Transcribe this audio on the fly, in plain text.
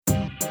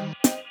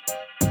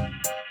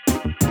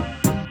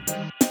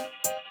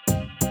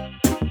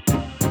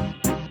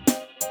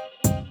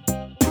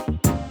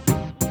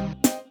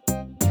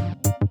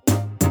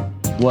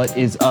What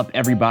is up,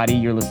 everybody?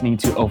 You're listening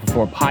to 0 for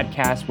 4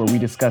 Podcast, where we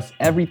discuss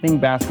everything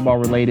basketball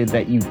related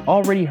that you've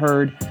already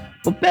heard,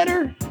 but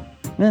better?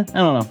 I don't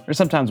know, or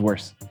sometimes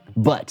worse.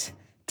 But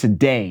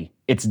today,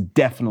 it's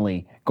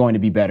definitely going to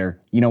be better.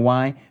 You know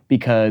why?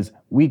 Because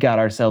we got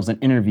ourselves an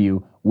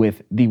interview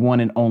with the one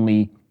and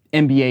only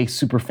NBA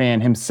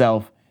superfan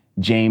himself,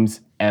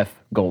 James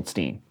F.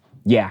 Goldstein.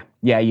 Yeah,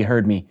 you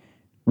heard me.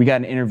 We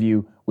got an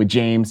interview with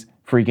James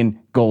freaking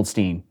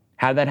Goldstein.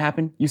 How did that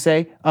happen, you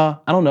say? I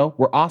don't know.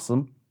 We're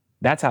awesome.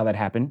 That's how that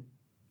happened.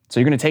 So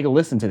you're going to take a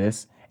listen to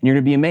this, and you're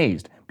going to be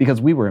amazed,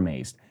 because we were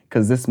amazed,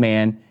 because this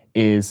man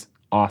is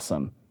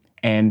awesome.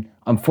 And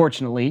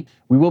unfortunately,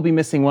 we will be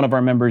missing one of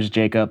our members,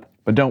 Jacob.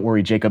 But don't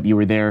worry, Jacob, you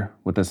were there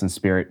with us in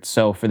spirit.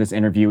 So for this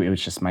interview, it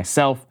was just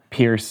myself,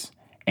 Pierce,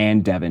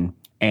 and Devin.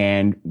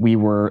 And we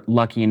were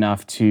lucky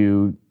enough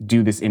to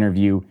do this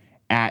interview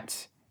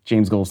at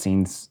James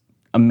Goldstein's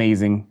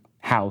amazing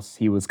house.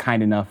 He was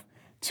kind enough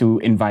to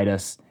invite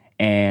us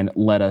and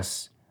let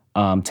us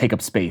take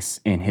up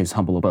space in his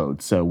humble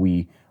abode. So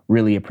we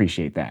really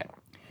appreciate that.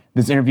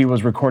 This interview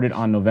was recorded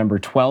on November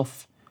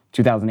 12th,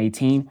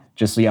 2018.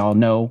 Just so y'all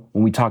know,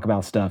 when we talk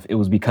about stuff, it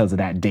was because of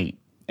that date.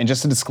 And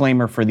just a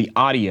disclaimer for the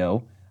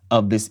audio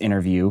of this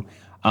interview,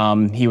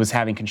 he was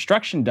having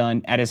construction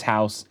done at his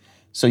house,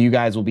 so you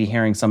guys will be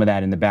hearing some of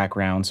that in the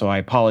background. So I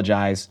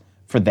apologize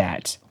for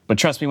that. But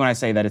trust me when I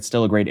say that it's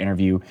still a great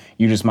interview.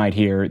 You just might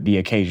hear the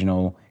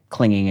occasional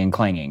clinging and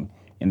clanging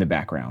in the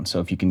background. So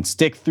if you can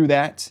stick through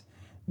that,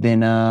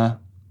 then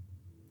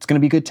it's going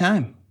to be a good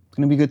time. It's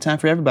going to be a good time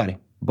for everybody.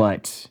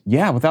 But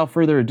yeah, without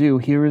further ado,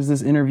 here is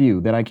this interview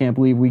that I can't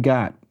believe we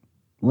got.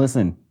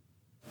 Listen.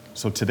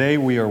 So today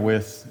we are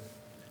with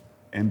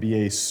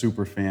NBA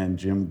superfan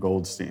Jim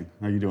Goldstein.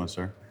 How you doing,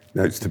 sir?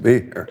 Nice to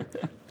be here.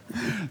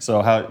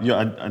 So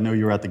I know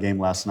you were at the game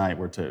last night.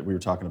 We were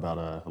talking about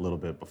a little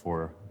bit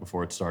before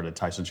it started.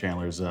 Tyson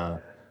Chandler's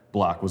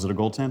block. Was it a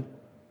goaltend?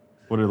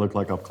 What did it look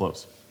like up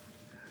close?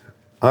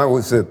 I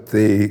was at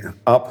the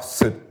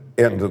opposite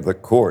end of the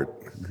court,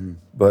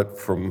 but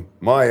from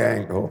my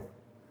angle,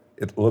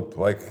 it looked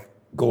like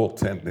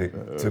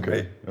goaltending to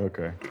me.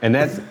 Okay. And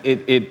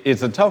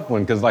it's a tough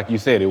one because, like you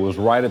said, it was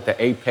right at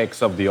the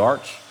apex of the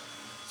arch.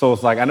 So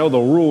it's like, I know the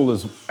rule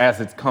is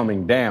as it's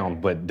coming down,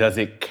 but does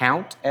it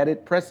count at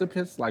its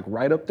precipice, like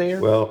right up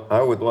there? Well,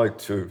 I would like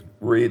to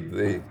read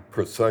the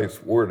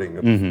precise wording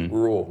of the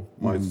rule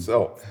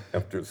myself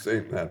after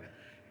seeing that.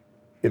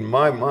 In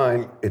my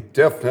mind, it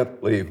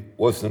definitely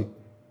wasn't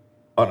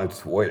on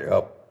its way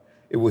up.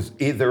 It was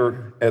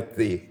either at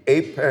the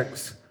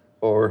apex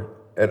or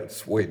at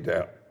its way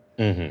down.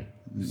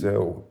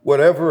 So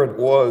whatever it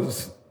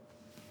was,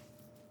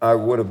 I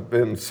would have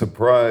been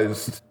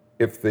surprised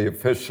if the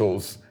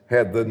officials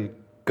had the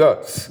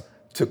guts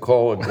to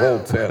call a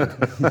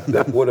goaltend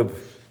that would have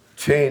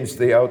changed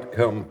the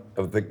outcome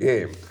of the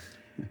game.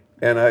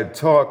 And I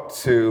talked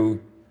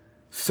to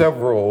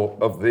several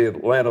of the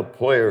Atlanta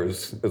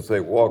players as they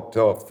walked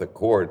off the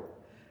court,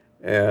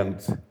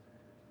 and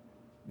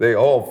they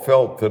all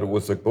felt that it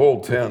was a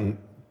goaltend,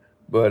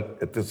 but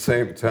at the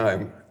same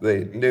time,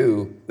 they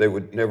knew they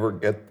would never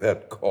get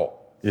that call.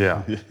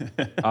 Yeah.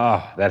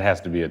 That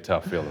has to be a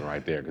tough feeling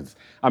right there. Because,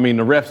 I mean,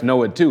 the refs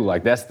know it too.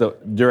 Like,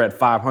 they're at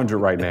 500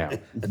 right now.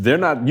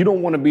 You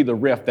don't want to be the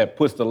ref that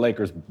puts the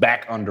Lakers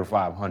back under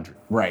 500.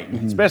 Right.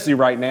 Especially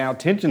right now.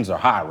 Tensions are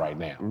high right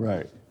now.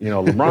 Right. You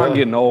know, LeBron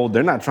getting old,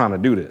 they're not trying to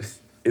do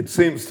this. It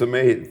seems to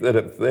me that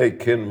if they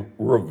can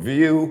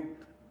review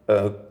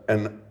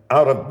an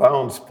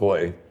out-of-bounds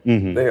play,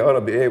 they ought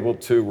to be able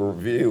to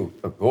review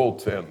a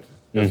goaltend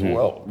as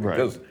well.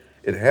 Because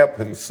it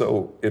happens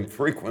so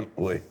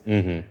infrequently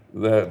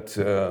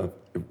that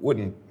it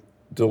wouldn't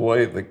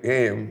delay the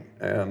game,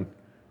 and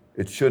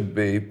it should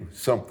be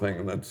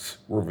something that's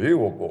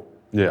reviewable.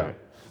 Yeah.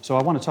 So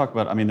I want to talk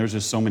about, there's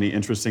just so many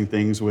interesting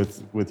things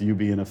with you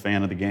being a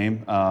fan of the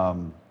game.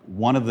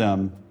 One of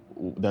them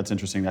that's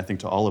interesting, I think,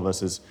 to all of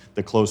us is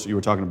you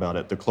were talking about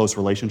it, the close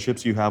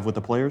relationships you have with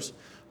the players.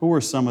 Who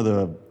are some of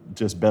the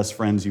just best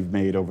friends you've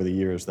made over the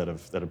years that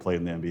have played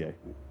in the NBA?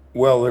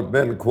 Well, there have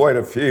been quite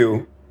a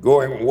few,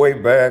 going way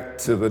back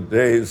to the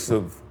days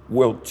of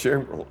Wilt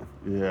Chamberlain.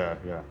 Yeah.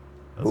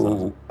 Who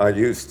awesome. I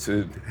used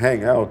to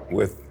hang out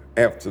with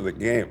after the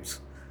games.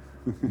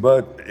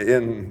 But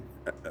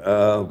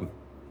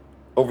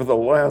over the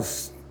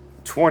last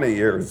 20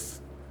 years,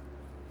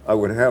 I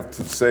would have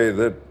to say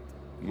that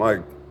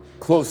my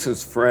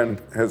closest friend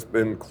has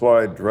been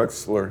Clyde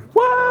Drexler.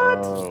 What?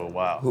 Oh,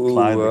 wow. Who,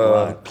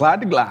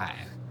 Clyde the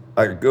Glide.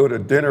 I go to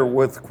dinner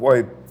with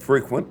quite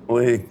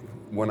frequently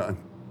when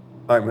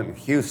I'm in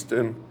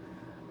Houston,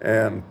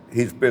 and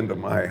he's been to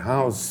my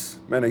house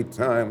many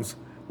times.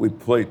 We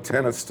play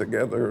tennis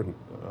together and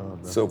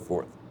so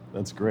forth.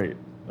 That's great.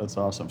 That's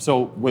awesome.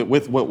 So what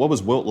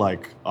was Wilt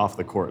like off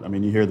the court?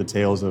 You hear the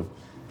tales of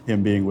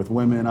him being with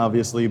women,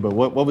 obviously, but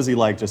what was he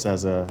like just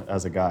as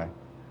a guy?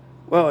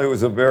 Well, he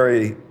was a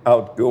very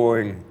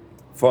outgoing,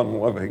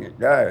 fun-loving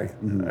guy,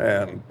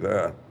 and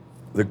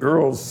the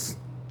girls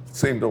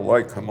seemed to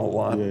like him a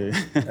lot.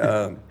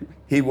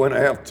 He went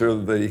after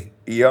the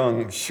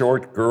young,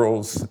 short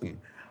girls, and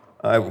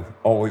I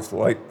always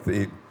liked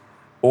the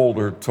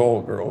older,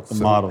 tall girls. The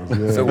models,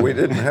 yeah. So we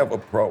didn't have a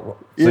problem.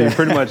 So you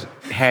pretty much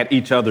had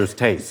each other's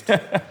taste.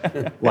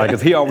 Like,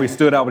 'cause he always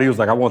stood out, but he was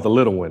like, I want the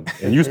little one.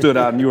 And you stood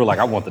out and you were like,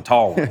 I want the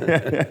tall one.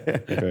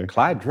 Okay.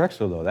 Clyde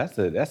Drexler, though,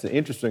 that's an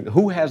interesting.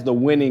 Who has the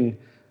winning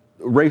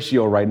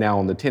ratio right now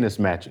on the tennis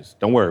matches?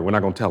 Don't worry, we're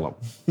not going to tell him.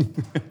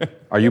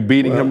 Are you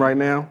beating him right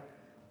now?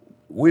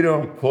 We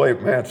don't play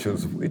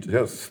matches, we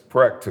just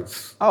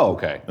practice Oh,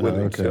 okay. with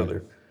each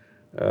other.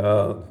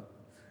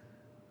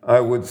 I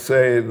would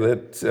say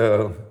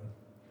that,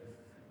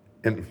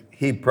 and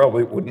he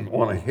probably wouldn't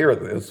want to hear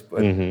this,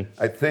 but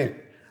I think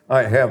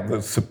I have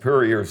the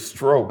superior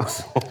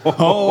strokes. But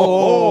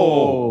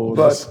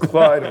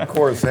Clyde, of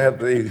course, had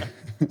the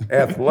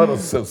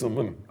athleticism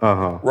and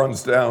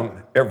runs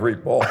down every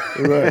ball.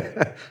 Right.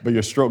 But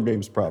your stroke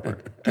game's proper.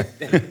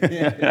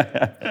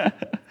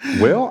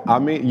 Well, I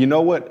mean, you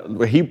know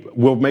what? He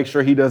will make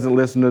sure he doesn't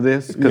listen to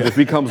this, because if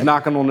he comes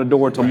knocking on the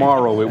door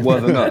tomorrow, it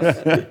wasn't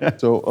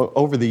us. So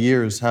over the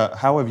years,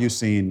 how have you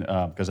seen,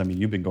 because I mean,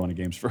 you've been going to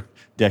games for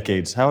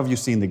decades, how have you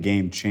seen the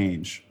game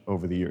change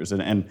over the years?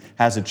 And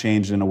has it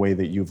changed in a way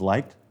that you've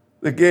liked?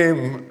 The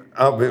game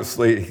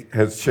obviously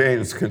has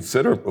changed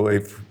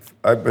considerably.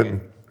 I've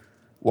been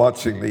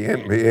watching the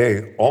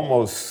NBA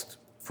almost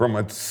from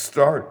its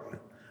start,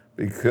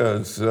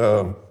 because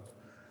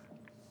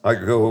I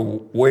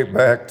go way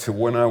back to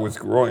when I was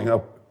growing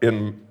up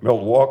in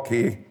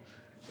Milwaukee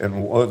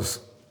and was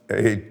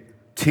a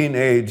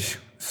teenage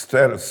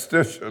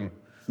statistician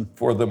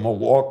for the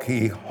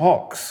Milwaukee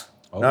Hawks,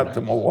 not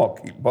the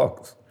Milwaukee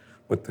Bucks,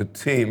 but the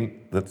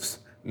team that's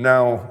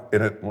now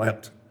in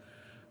Atlanta.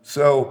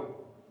 So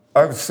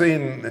I've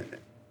seen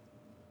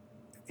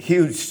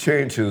huge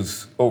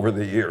changes over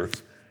the years.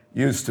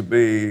 Used to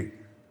be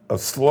a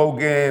slow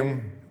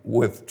game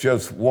with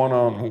just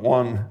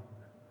one-on-one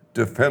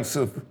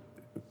defensive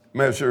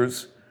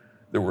measures.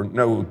 There were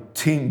no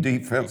team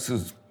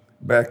defenses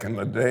back in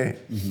the day.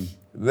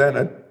 Then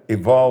it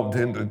evolved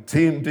into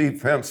team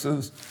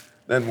defenses.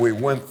 Then we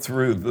went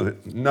through the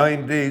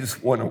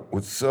 90s when it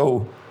was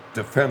so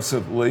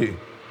defensively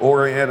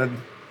oriented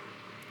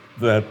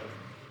that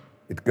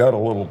it got a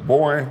little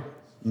boring.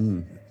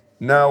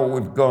 Now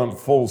we've gone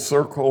full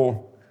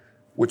circle,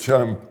 which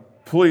I'm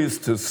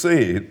pleased to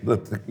see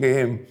that the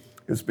game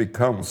has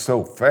become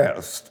so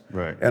fast.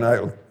 Right. And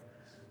I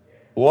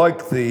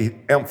like the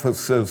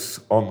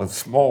emphasis on the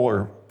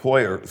smaller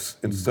players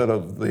instead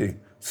of the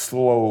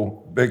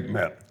slow big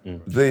men.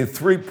 The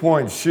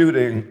three-point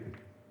shooting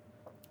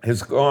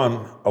has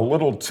gone a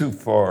little too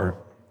far,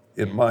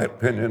 in my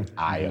opinion.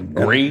 I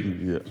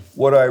agree.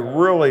 What I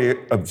really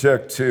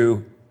object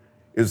to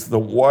is the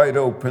wide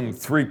open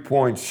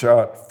three-point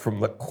shot from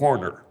the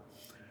corner.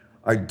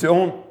 I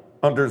don't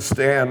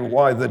understand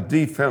why the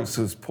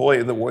defenses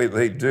play the way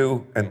they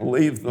do and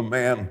leave the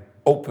man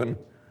open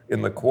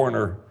in the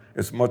corner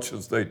as much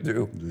as they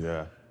do.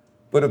 Yeah.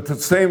 But at the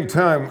same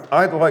time,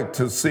 I'd like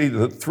to see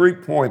the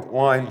three-point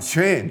line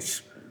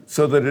change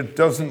so that it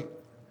doesn't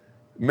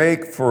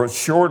make for a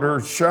shorter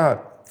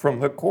shot from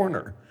the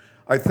corner.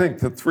 I think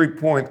the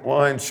three-point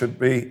line should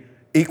be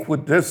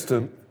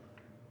equidistant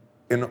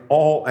in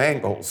all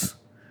angles,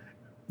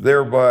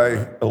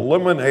 thereby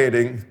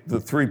eliminating the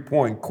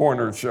three-point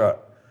corner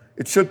shot.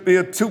 It should be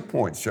a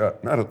two-point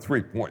shot, not a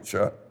three-point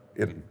shot,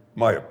 in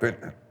my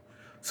opinion.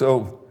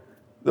 So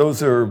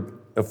those are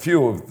a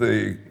few of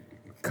the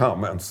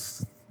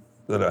comments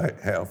that I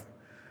have.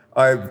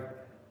 I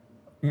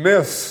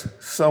miss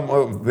some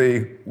of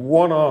the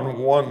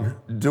one-on-one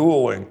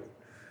dueling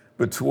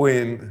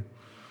between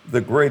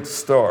the great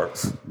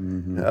stars.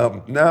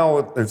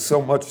 Now there's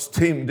so much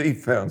team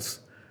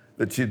defense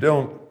that you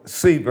don't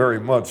see very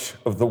much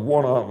of the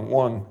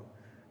one-on-one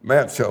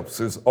matchups.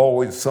 There's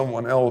always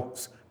someone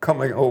else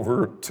coming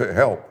over to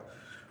help.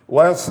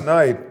 Last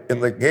night in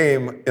the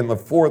game in the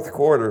fourth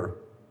quarter,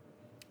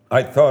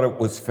 I thought it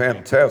was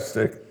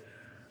fantastic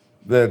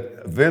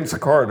that Vince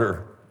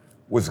Carter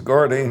was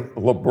guarding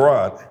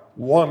LeBron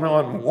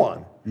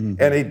one-on-one,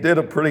 and he did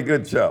a pretty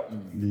good job.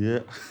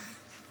 Yeah.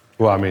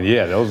 Well, I mean,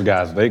 yeah, those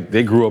guys,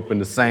 they grew up in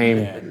the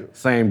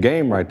same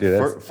game right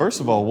there. First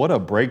of all, what a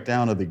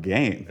breakdown of the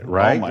game.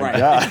 Right? Oh my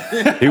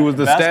God. He was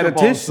the Basketball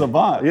statistician.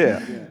 savant.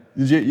 Yeah.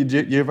 Did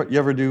you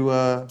ever do,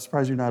 I'm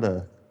surprised you're not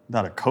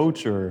a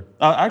coach or,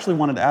 I actually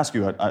wanted to ask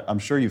you, I'm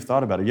sure you've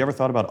thought about it. You ever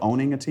thought about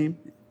owning a team?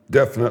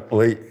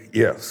 Definitely,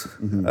 yes.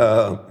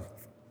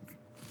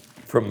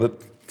 From the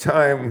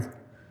time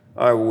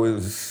I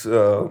was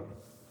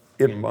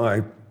in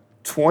my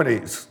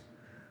 20s,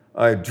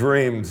 I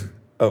dreamed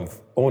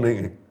of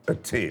owning a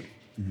team.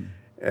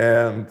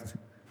 And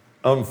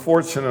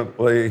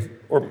unfortunately,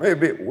 or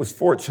maybe it was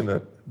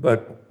fortunate,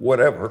 but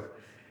whatever,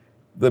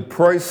 the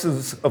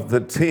prices of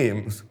the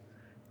teams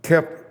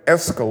kept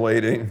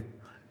escalating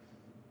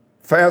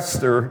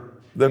faster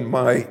than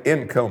my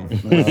income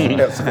was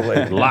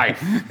escalating.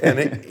 Life.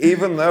 And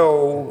even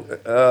though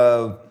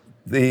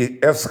the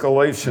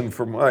escalation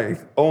for my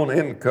own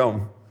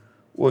income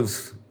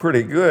was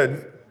pretty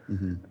good.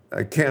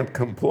 I can't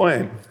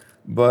complain,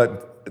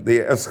 but the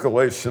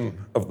escalation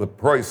of the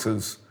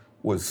prices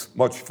was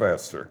much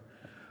faster.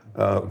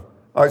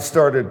 I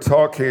started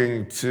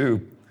talking to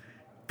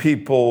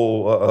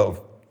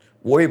people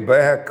way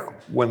back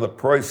when the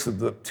price of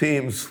the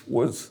teams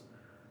was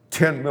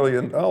 $10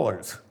 million.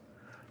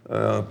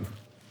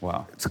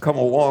 Wow. It's come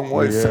a long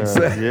way since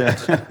then.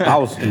 Yeah.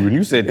 When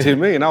you said 10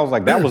 million, I was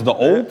like, that was the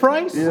old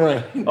price?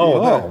 Yeah.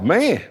 Oh,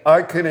 man.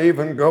 I can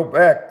even go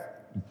back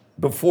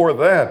before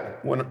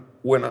that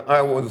when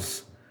I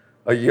was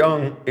a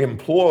young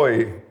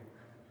employee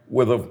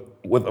with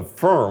a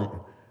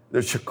firm.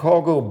 The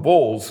Chicago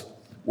Bulls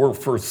were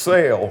for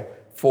sale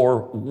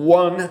for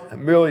 $1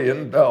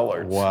 million.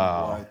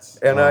 Wow.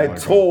 And I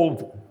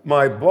told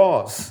my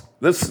boss,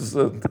 this is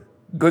a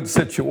good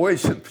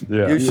situation.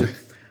 Yeah.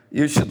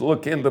 You should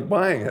look into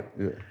buying it.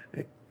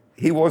 Yeah.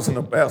 He wasn't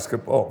a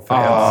basketball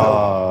fan,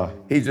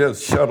 so he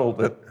just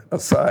shuttled it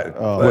aside.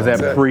 Was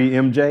that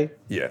pre-MJ?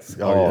 Yes.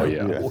 Oh,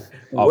 yeah.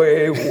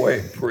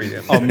 Way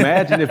pre-MJ.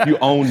 Imagine if you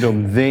owned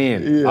them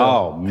then.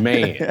 Oh,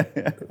 man.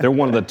 They're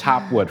one of the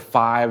top,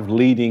 5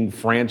 leading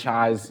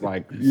franchise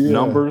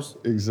numbers?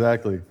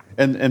 Exactly.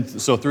 And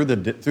so through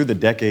the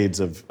decades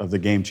of the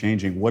game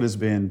changing, what has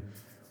been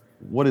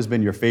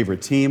your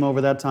favorite team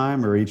over that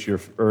time, or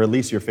at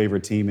least your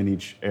favorite team in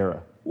each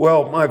era?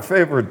 Well, my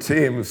favorite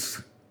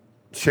teams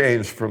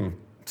change from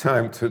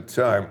time to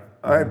time.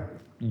 I've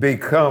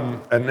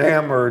become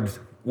enamored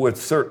with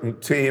certain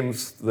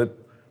teams that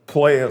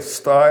play a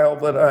style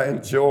that I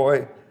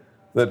enjoy,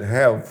 that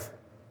have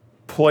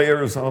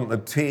players on the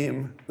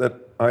team that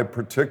I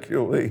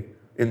particularly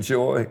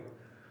enjoy,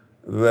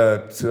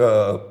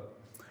 that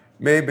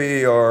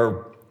maybe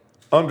are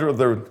under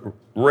the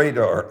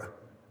radar.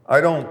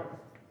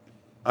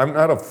 I'm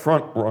not a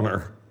front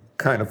runner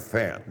kind of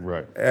fan.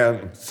 Right.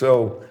 And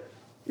so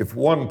if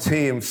one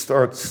team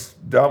starts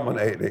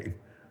dominating,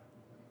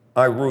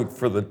 I root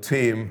for the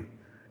team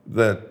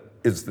that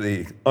is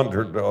the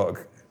underdog.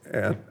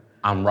 And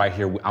I'm right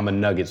here. I'm a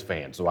Nuggets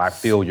fan, so I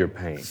feel your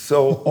pain.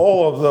 so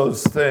all of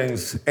those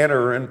things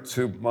enter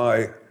into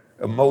my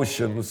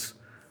emotions.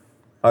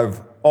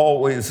 I've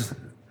always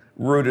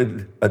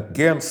rooted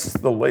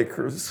against the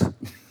Lakers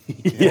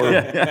for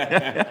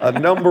a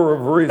number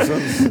of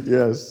reasons.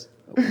 Yes.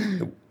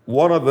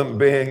 One of them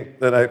being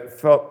that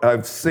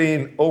I've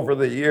seen over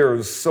the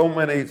years so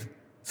many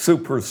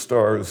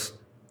superstars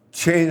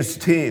change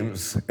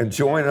teams and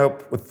join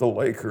up with the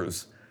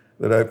Lakers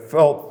that I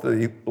felt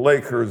the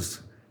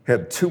Lakers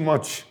had too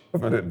much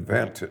of an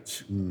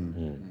advantage.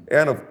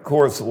 And of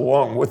course,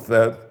 along with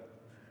that,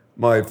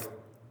 my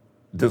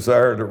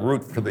desire to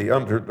root for the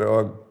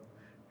underdog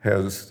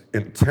has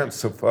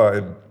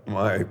intensified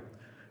my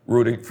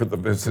rooting for the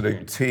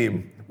visiting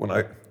team when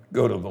I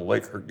go to the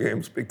Laker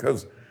games,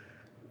 because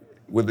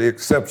with the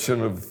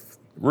exception of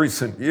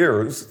recent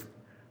years,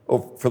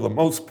 for the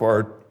most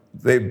part,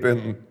 they've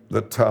been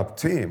the top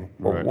team,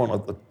 or one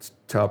of the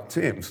top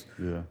teams.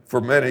 Yeah. For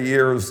many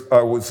years,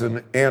 I was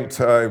an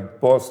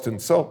anti-Boston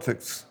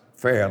Celtics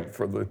fan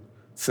for the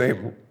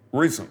same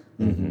reason.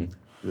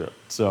 Yeah.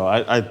 So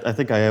I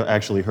think I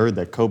actually heard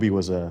that Kobe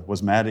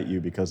was mad at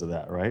you because of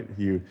that, right?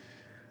 He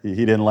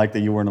didn't like that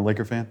you weren't a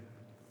Laker fan?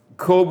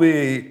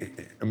 Kobe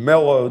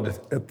mellowed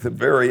at the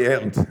very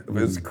end of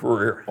his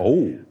career.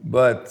 Oh.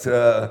 But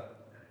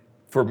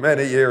for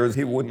many years,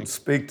 he wouldn't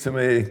speak to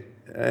me.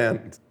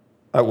 And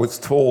I was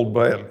told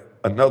by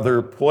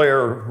another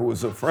player who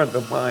was a friend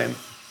of mine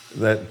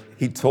that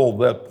he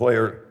told that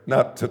player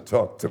not to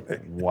talk to me.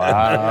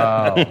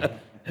 Wow.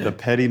 The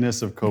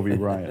pettiness of Kobe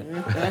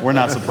Bryant. We're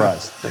not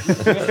surprised.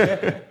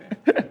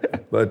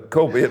 But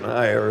Kobe and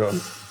I are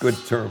on good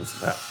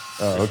terms now.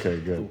 Oh,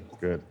 okay,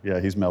 good. Yeah,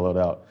 he's mellowed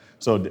out.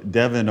 So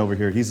Devin over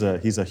here, he's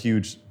a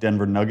huge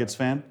Denver Nuggets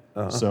fan.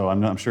 So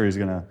I'm sure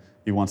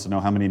he wants to know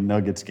how many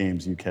Nuggets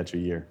games you catch a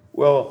year.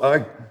 Well,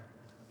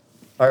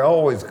 I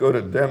always go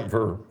to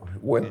Denver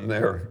when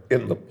they're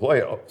in the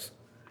playoffs.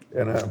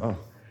 And I'm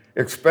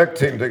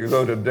expecting to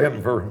go to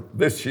Denver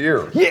this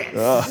year.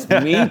 Yes,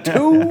 me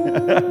too.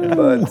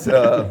 But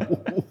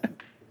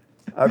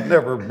I've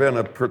never been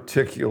a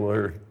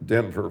particular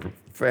Denver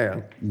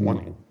fan,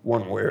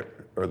 one way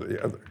or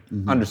the other.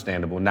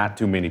 Understandable. Not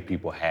too many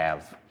people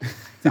have.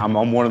 I'm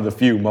one of the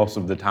few most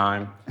of the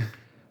time.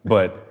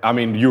 But, I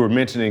mean, you were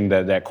mentioning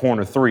that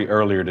corner three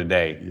earlier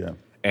today. Yeah.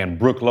 And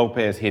Brook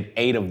Lopez hit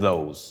 8 of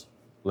those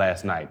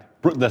last night.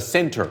 The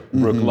center,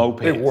 Brook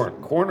Lopez. They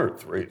weren't corner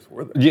threes,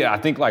 were they? Yeah, I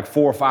think like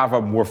 4 or 5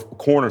 of them were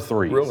corner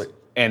threes. Really?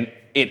 And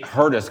it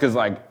hurt us because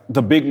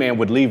the big man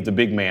would leave the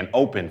big man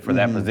open for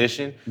that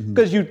position.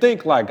 Because you'd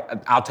think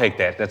I'll take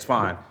that, that's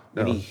fine.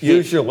 No. And he hit.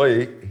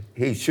 Usually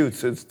he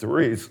shoots his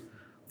threes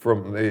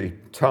from the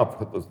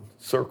top of the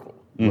circle.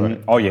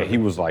 Right. Oh yeah,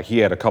 he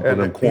had a couple of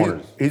them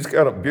corners. He's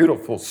got a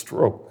beautiful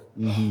stroke.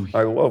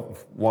 I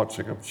love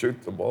watching him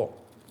shoot the ball.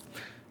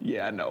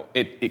 Yeah, I know.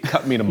 It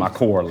cut me to my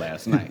core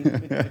last night.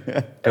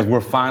 Because we're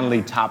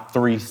finally top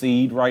 3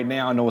 seed right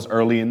now. I know it's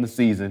early in the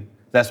season,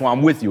 That's why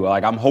I'm with you.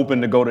 Like, I'm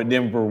hoping to go to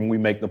Denver when we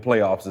make the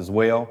playoffs as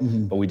well,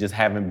 but we just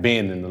haven't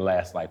been in the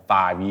last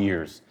 5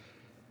 years.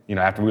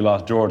 After we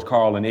lost George,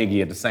 Karl, and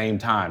Iggy at the same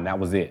time, that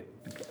was it.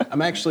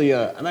 I'm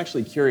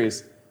actually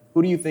curious.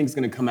 Who do you think is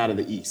going to come out of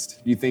the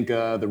East? Do you think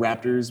the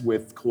Raptors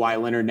with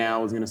Kawhi Leonard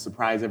now is going to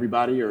surprise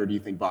everybody, or do you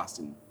think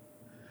Boston?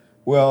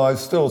 Well, I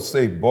still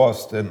see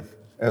Boston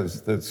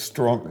as the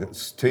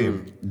strongest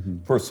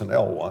team,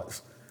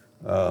 personnel-wise.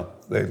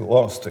 They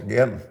lost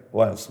again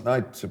last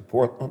night to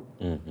Portland,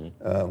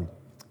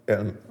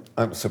 and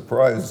I'm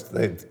surprised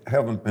they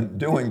haven't been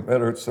doing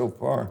better so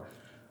far.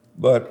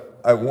 But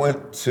I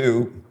went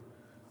to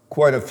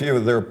quite a few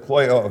of their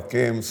playoff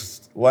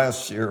games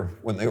last year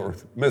when they were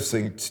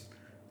missing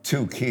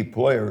two key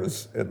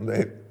players, and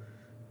they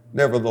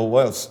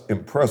nevertheless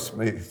impressed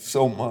me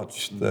so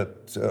much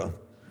that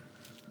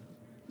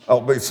I'll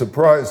be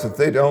surprised if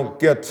they don't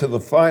get to the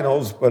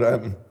finals, but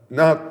I'm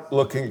not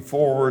looking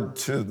forward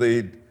to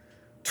the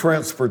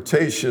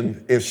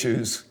transportation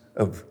issues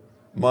of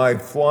my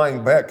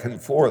flying back and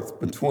forth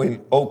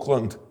between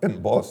Oakland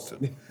and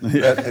Boston.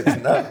 That is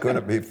not going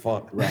to be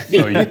fun.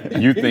 So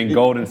you think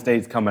Golden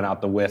State's coming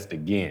out the West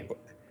again?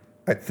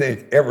 I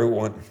think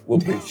everyone will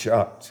be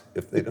shocked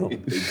if they don't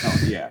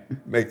Yeah.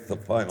 make the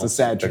finals It's a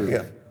sad truth.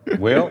 again.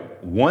 Well,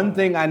 one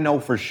thing I know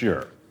for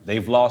sure,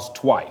 they've lost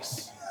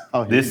twice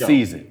Oh, here this we go.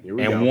 season. Here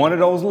we And go. one of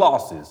those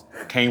losses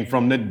came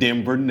from the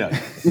Denver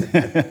Nuggets.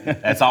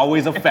 That's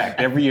always a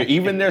fact every year.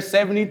 Even their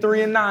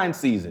 73-9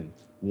 season,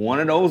 one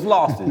of those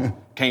losses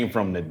came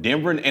from the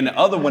Denver, and the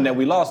other one that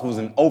we lost was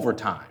in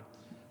overtime.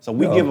 So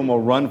we give them a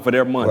run for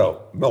their money.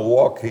 Well,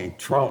 Milwaukee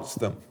trounced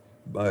them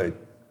by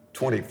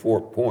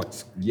 24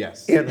 points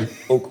Yes. in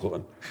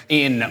Oakland.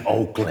 In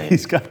Oakland.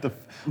 He's got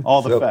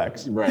all the So-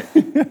 facts. Right.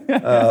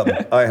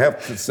 I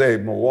have to say,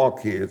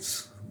 Milwaukee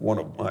is one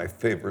of my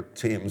favorite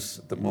teams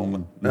at the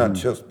moment, not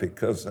just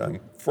because I'm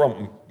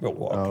from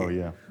Milwaukee, Oh,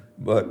 yeah.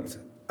 but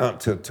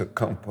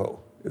Antetokounmpo.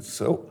 It's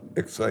so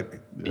exciting.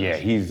 Yeah,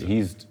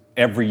 he's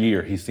every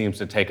year he seems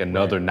to take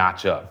another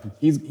notch up.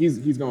 He's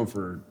going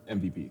for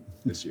MVP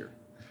this year.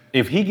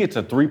 If he gets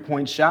a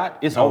three-point shot,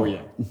 it's Oh over.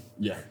 yeah.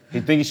 Yeah.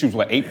 He think he shoots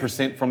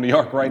 8% from the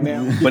arc right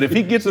now. But if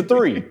he gets a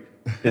three,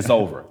 it's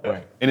over.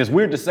 Right. And it's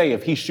weird to say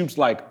if he shoots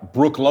like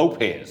Brooke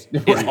Lopez,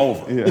 it's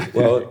over.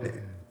 Well,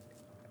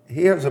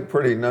 he has a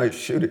pretty nice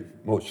shooting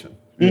motion.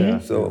 Yeah.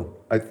 So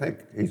I think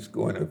he's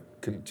going to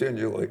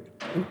continually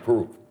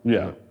improve.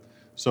 Yeah.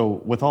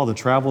 So with all the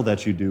travel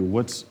that you do,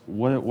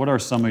 what are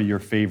some of your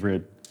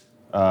favorite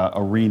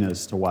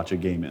arenas to watch a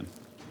game in?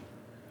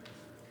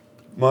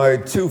 My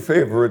two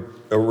favorite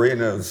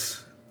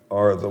arenas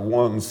are the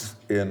ones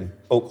in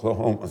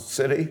Oklahoma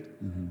City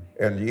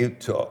and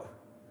Utah.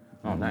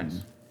 Oh,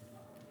 nice.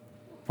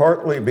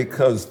 Partly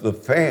because the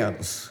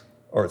fans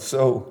are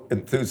so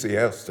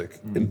enthusiastic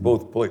in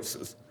both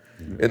places,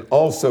 and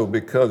also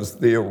because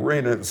the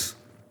arenas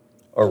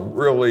are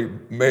really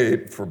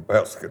made for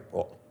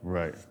basketball.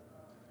 Right.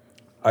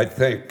 I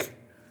think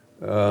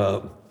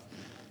that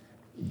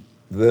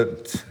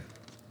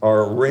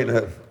our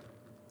arena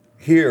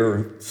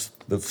here,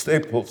 the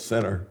Staples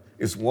Center,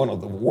 is one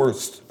of the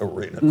worst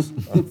arenas,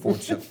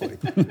 unfortunately.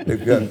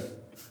 They've got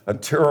a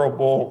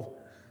terrible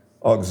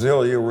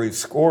auxiliary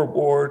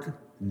scoreboard.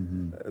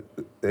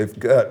 They've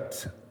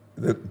got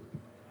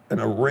an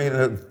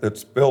arena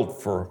that's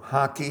built for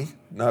hockey,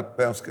 not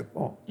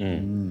basketball.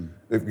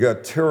 They've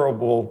got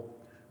terrible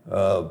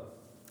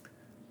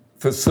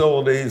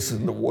facilities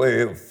in the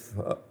way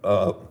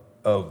of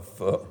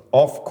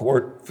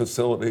off-court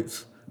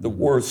facilities. The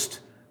worst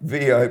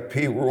VIP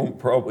room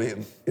probably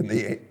in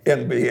the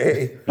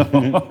NBA.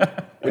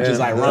 Which is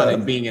And,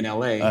 ironic being in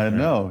LA. I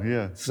know,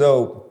 yeah.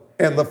 So,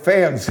 and the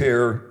fans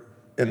here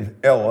in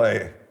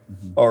LA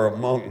are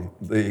among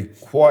the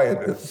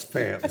quietest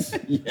fans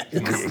in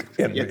the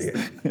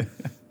NBA.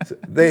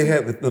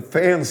 The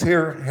fans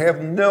here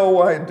have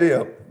no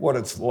idea what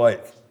it's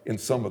like in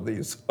some of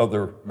these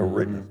other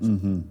arenas.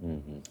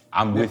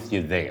 I'm with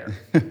you there.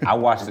 I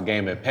watched the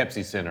game at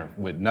Pepsi Center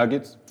with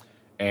Nuggets,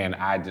 and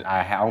I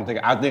think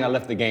I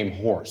left the game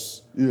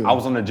hoarse. I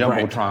was on the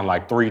Jumbotron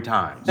like 3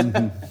 times.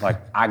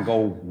 Like I go,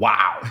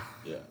 wow.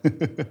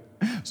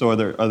 So are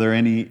there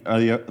any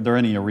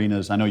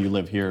arenas? I know you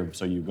live here,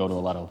 so you go to a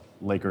lot of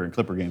Laker and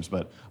Clipper games,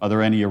 but are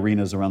there any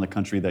arenas around the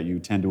country that you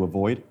tend to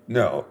avoid?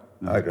 No,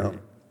 I don't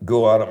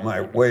go out of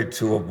my way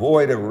to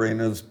avoid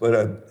arenas, but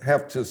I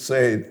have to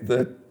say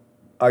that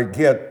I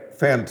get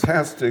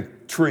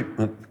fantastic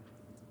treatment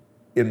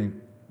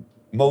in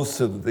most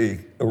of the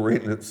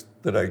arenas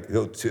that I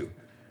go to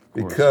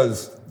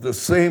because the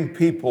same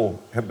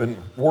people have been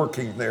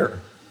working there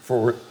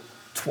for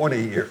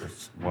 20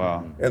 years.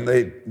 Wow. And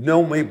they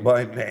know me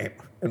by name.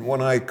 And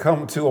when I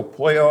come to a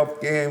playoff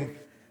game,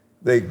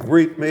 they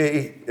greet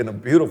me in a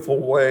beautiful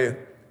way.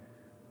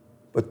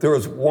 But there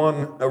is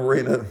one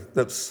arena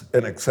that's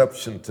an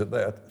exception to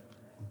that,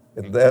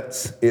 and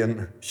that's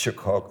in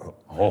Chicago.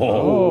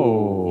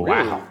 Oh,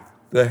 wow.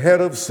 The head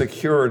of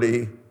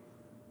security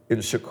in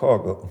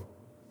Chicago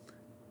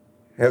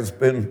has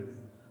been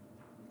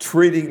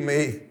treating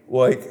me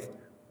like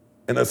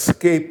an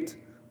escaped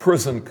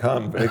prison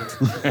convict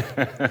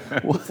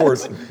for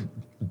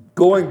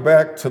going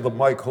back to the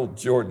Michael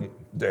Jordan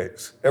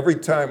days. Every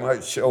time I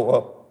show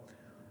up,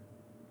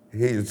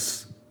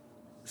 he's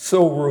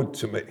so rude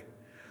to me.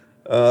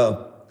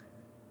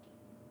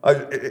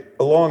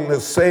 Along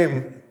the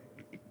same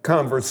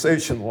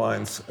conversation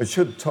lines, I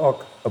should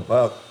talk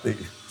about the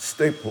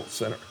Staples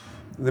Center.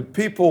 The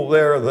people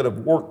there that have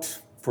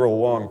worked for a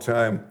long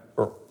time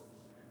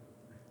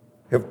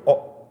have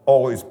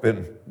always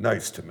been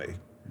nice to me.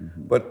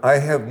 Mm-hmm. But I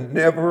have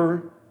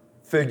never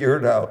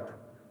figured out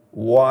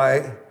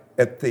why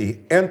at the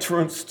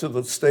entrance to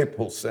the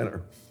Staples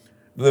Center,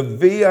 the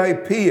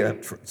VIP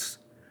entrance,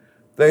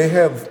 they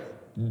have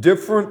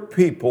different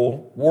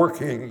people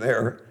working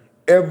there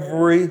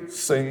every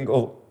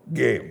single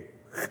game.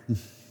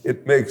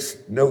 It makes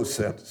no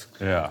sense.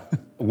 Yeah.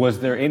 Was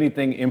there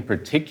anything in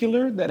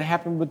particular that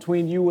happened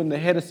between you and the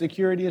head of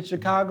security in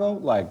Chicago?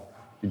 Like,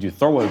 did you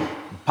throw a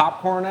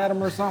popcorn at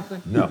him or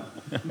something? No,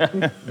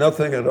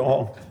 nothing at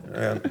all.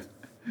 And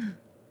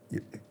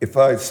if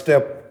I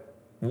step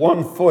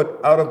 1 foot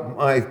out of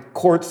my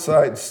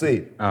courtside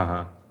seat,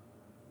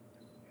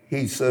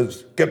 he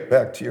says, "Get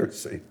back to your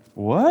seat."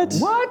 What?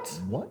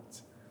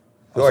 What?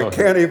 So I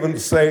can't even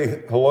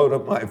say hello to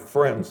my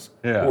friends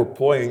who are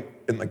playing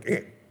in the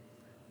game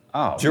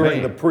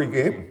during the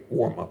pregame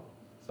warm-up.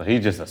 So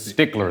he's just a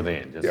stickler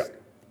then. Yeah.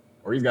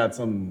 Or he's got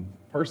some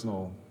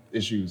personal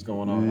issues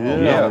going on.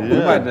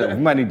 We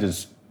might need to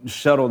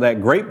shuttle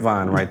that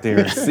grapevine right there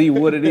and see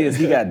what it is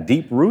he got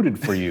deep-rooted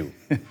for you.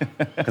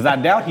 Because I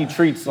doubt he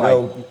treats like...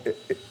 No,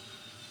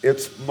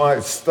 it's my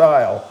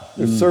style.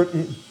 There's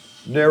certain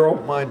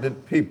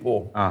narrow-minded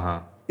people,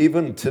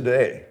 even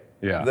today,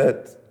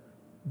 that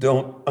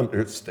don't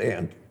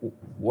understand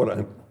what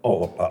I'm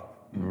all about.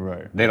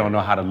 Right. They don't know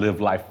how to live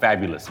life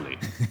fabulously.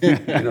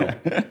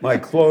 My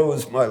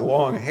clothes, my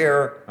long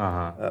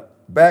hair.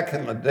 Back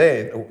in the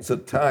day, there was a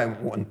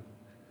time when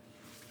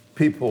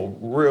people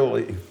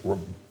really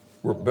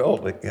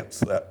rebelled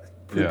against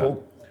that.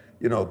 People,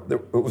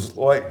 it was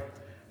like,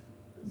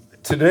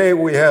 today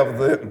we have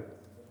the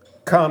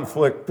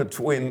conflict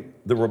between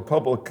the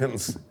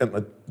Republicans and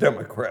the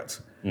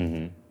Democrats.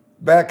 Mm-hmm.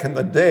 Back in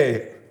the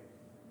day,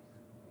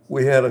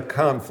 we had a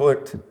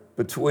conflict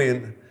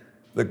between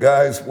the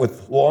guys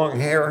with long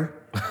hair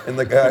and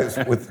the guys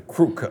with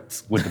crew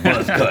cuts. With the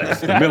buzz cuts,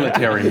 the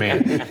military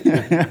man.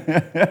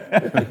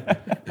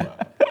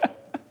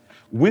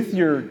 With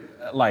your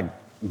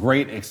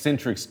great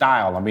eccentric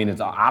style, I mean,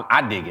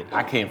 I dig it.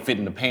 I can't fit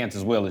in the pants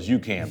as well as you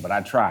can, but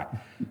I try.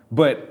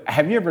 But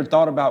have you ever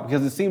thought about,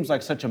 because it seems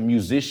like such a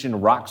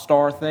musician rock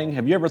star thing,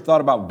 have you ever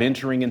thought about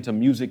venturing into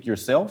music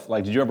yourself?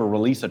 Like, did you ever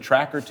release a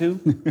track or two?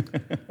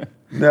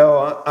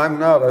 No, I'm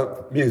not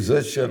a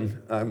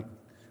musician. I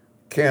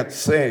can't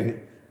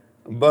sing,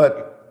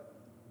 but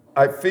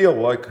I feel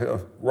like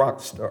a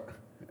rock star.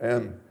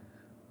 And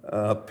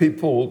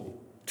people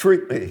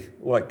treat me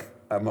like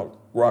I'm a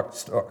rock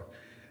star.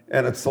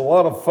 And it's a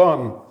lot of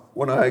fun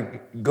when I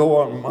go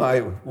on my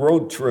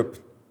road trip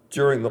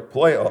during the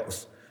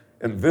playoffs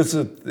and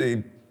visit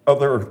the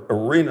other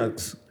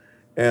arenas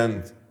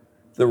and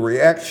the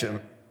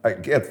reaction I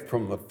get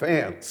from the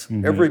fans.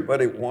 Mm-hmm.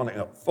 Everybody wanting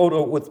a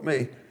photo with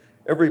me,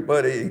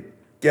 everybody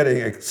getting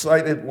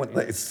excited when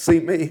they see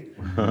me.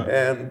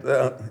 And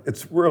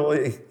it's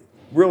really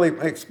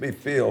makes me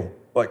feel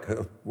like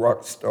a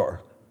rock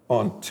star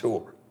on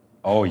tour.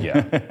 Oh,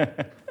 yeah.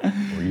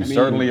 Well, you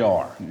certainly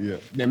are. Yeah.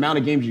 The amount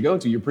of games you go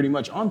to, you're pretty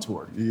much on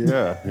tour.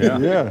 Yeah.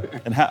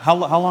 And how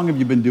long have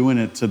you been doing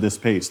it to this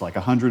pace? Like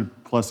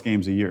 100+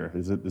 games a year?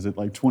 Is it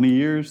like 20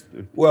 years?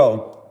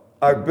 Well,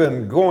 I've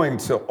been going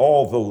to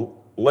all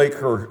the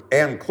Laker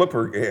and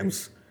Clipper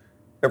games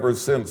ever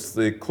since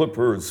the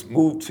Clippers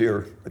moved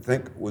here. I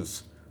think it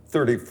was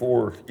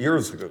 34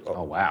 years ago.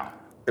 Oh, wow.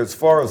 As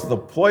far as the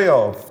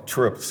playoff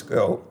trips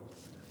go,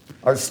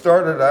 I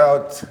started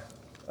out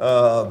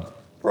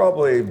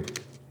probably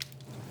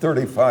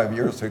 35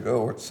 years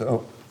ago or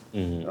so,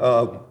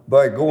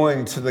 by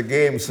going to the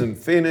games in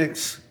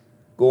Phoenix,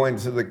 going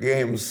to the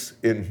games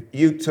in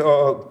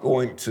Utah,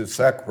 going to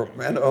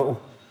Sacramento,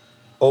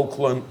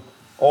 Oakland,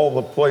 all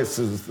the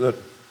places that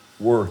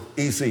were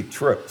easy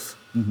trips.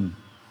 Mm-hmm.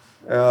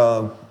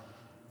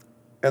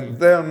 And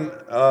then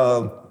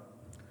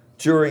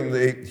during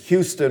the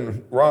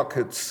Houston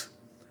Rockets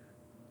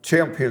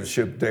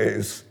championship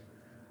days,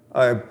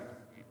 I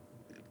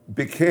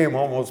became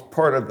almost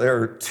part of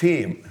their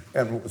team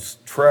and was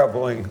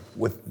traveling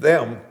with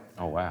them.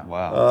 Oh,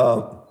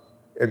 wow.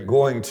 And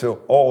going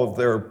to all of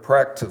their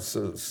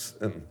practices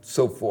and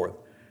so forth.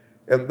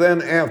 And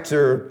then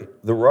after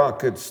the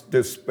Rockets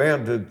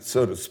disbanded,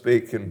 so to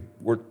speak, and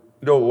were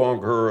no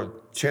longer a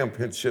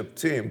championship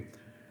team,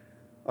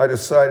 I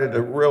decided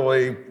to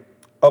really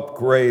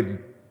upgrade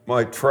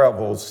my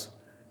travels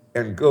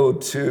and go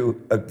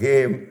to a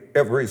game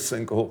every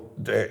single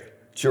day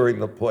during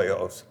the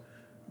playoffs,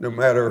 no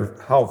matter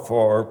how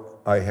far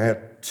I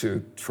had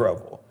to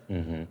travel.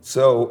 Mm-hmm.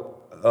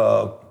 So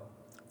the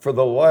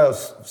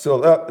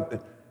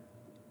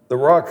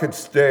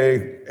Rockets'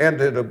 day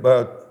ended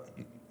about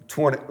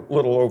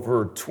little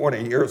over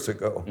 20 years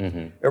ago.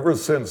 Ever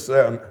since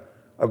then,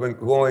 I've been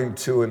going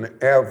to an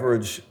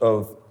average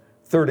of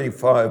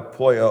 35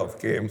 playoff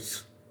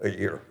games a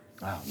year.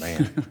 Oh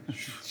man,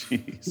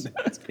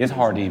 it's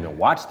hard to even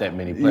watch that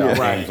many playoff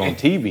games on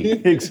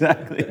TV.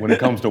 Exactly. When it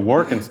comes to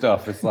work and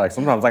stuff, it's like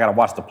sometimes I gotta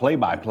watch the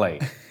play-by-play,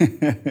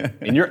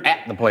 and you're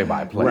at the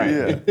play-by-play.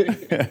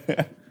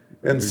 Right.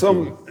 And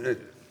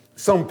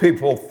some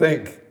people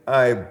think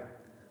I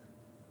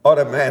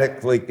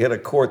automatically get a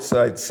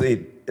courtside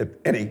seat at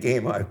any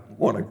game I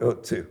want to go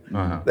to.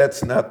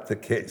 That's not the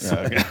case.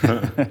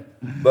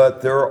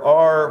 But there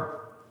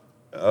are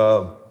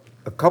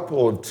a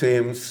couple of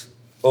teams,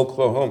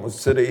 Oklahoma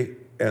City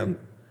and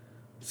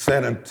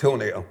San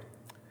Antonio,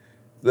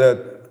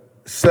 that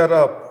set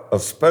up a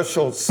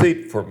special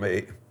seat for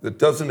me that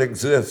doesn't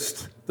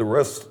exist the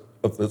rest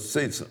of the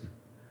season.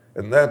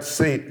 And that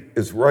seat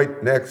is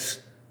right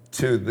next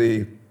to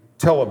the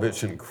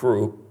television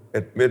crew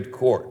at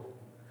midcourt.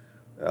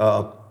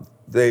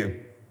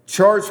 They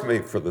charge me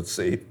for the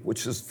seat,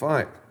 which is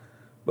fine,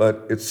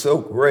 but it's so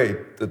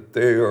great that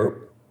they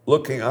are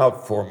looking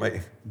out for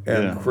me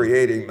and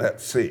creating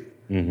that seat.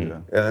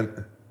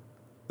 And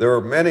there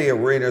are many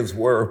arenas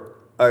where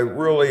I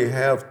really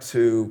have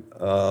to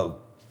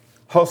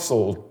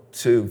hustle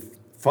to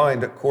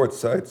find a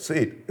courtside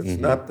seat. It's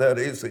not that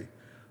easy,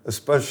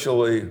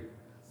 especially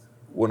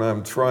when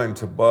I'm trying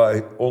to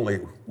buy only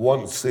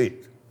one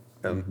seat.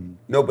 And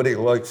nobody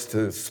likes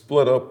to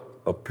split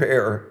up a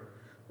pair,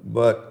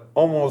 but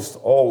almost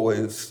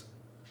always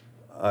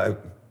I'm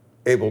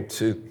able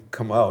to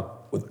come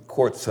out with a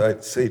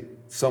courtside seat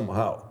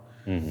somehow.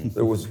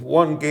 There was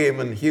one game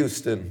in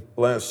Houston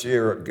last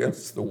year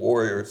against the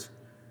Warriors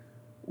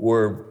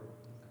where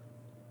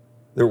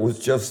there was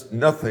just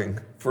nothing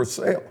for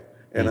sale,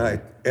 and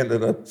I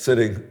ended up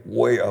sitting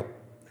way up.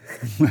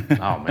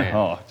 Oh man.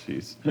 Oh,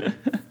 jeez.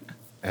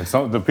 And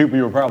some of the people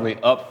you were probably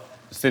up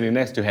sitting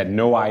next to had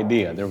no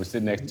idea. They were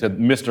sitting next to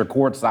Mr.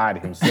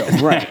 Courtside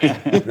himself. Right.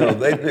 No,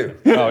 they knew.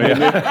 Oh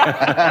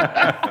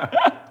yeah.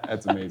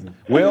 That's amazing.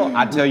 Well,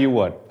 I tell you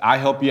what, I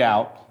help you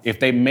out. If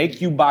they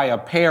make you buy a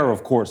pair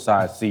of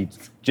courtside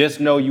seats, just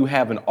know you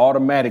have an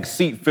automatic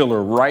seat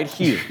filler right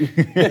here.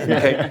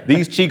 Okay?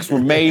 These cheeks were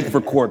made for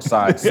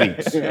courtside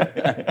seats.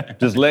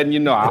 Just letting you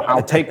know,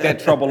 I'll take that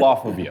trouble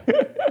off of you.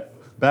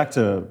 Back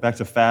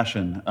to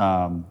fashion.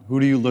 Who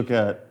do you look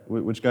at?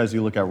 Which guys do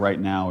you look at right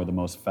now are the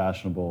most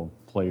fashionable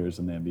players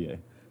in the NBA?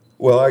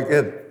 Well, I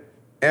get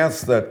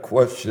asked that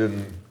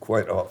question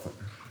quite often.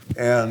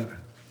 And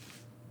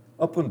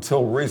up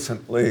until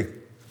recently,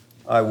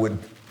 I would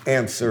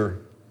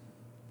answer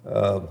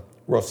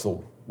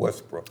Russell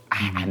Westbrook.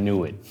 I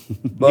knew it. He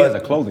But- has a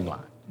clothing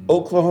line.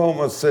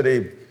 Oklahoma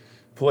City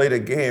played a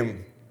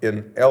game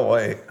in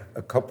LA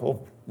a couple of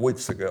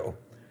weeks ago,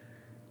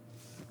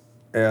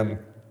 and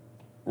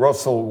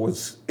Russell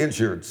was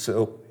injured,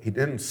 so he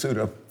didn't suit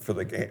up for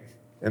the game.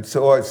 And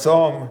so I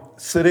saw him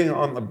sitting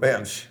on the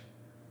bench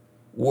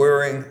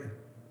wearing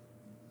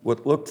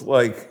what looked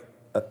like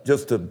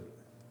just an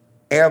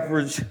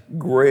average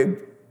gray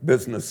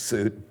business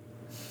suit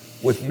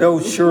with no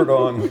shirt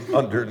on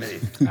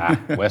underneath.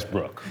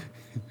 Westbrook.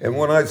 And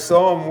when I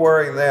saw him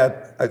wearing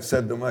that, I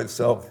said to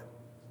myself,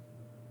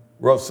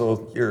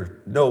 Russell,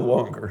 you're no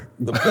longer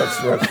the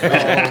best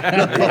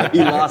wrestler.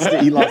 He lost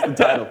it. He lost the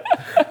title.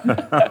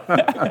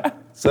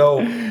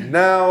 So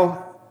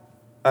now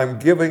I'm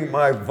giving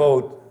my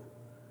vote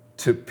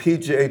to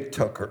PJ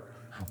Tucker.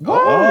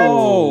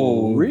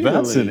 Oh, really?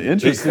 That's an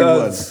interesting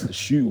Because one.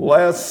 Shoot.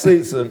 last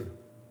season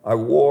I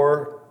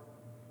wore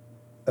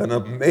an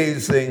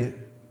amazing,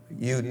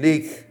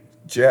 unique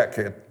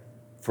jacket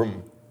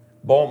from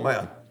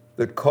Balmain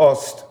that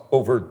cost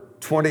over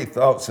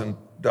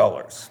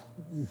 $20,000.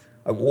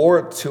 I wore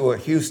it to a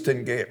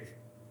Houston game,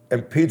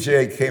 and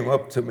PJ came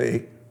up to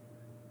me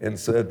and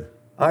said,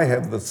 I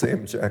have the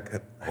same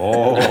jacket.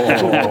 Oh.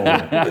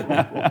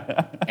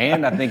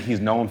 And I think he's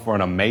known for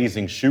an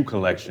amazing shoe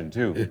collection,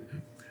 too.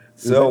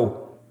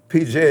 So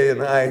PJ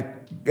and I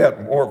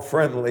got more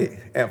friendly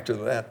after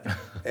that,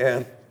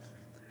 and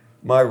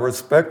my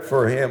respect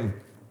for him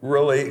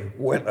really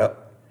went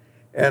up.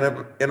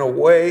 And in a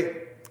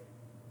way,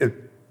 it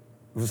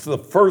was the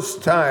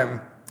first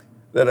time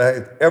that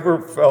I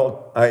ever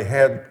felt I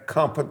had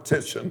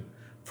competition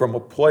from a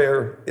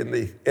player in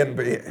the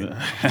NBA,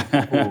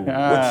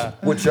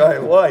 which I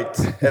liked.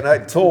 And I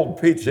told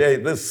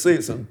PJ this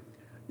season,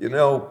 you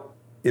know,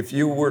 if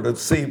you were to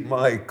see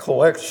my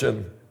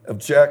collection of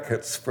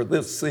jackets for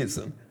this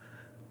season,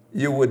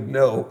 you would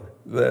know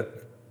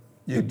that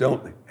you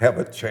don't have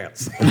a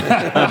chance.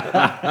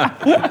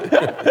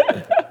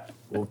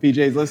 Well, if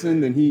PJ's listening,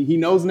 then he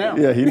knows now.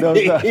 Yeah, he knows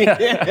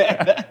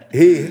that.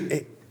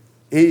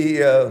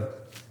 He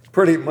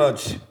pretty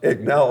much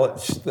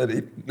acknowledged that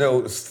he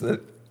knows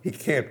that he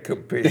can't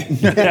compete.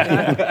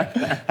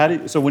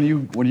 So when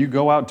you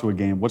go out to a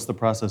game, what's the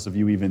process of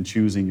you even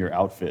choosing your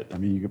outfit? I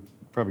mean, you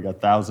probably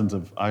got thousands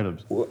of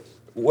items.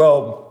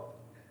 Well,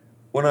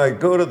 when I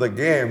go to the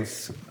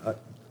games,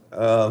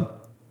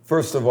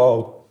 first of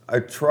all, I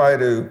try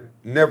to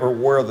never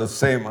wear the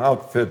same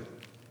outfit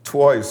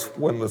twice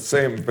when the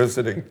same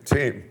visiting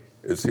team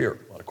is here.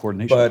 A lot of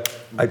coordination. But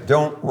I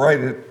don't write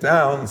it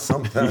down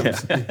sometimes.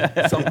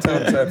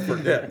 Sometimes I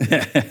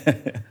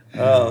forget.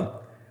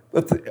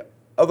 But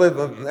other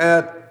than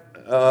that,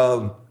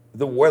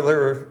 the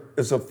weather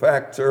is a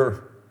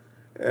factor.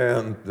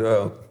 And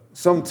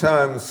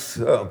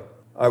sometimes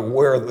I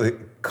wear the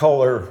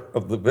color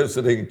of the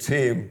visiting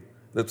team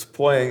that's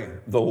playing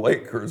the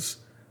Lakers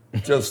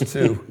just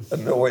to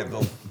annoy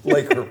the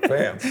Laker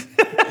fans.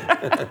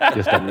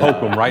 Just to poke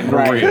them right in the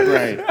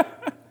rib.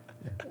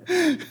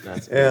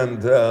 Right.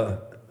 And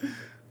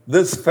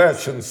this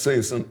fashion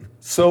season,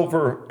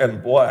 silver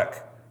and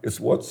black is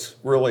what's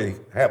really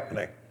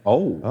happening,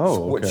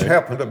 which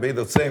happen to be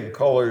the same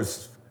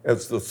colors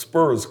as the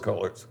Spurs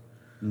colors.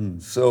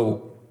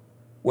 So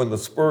when the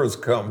Spurs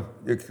come,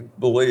 you can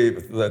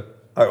believe that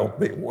I'll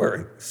be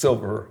wearing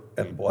silver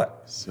and black.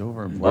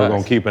 Silver and We're black.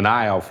 gonna keep an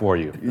eye out for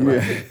you.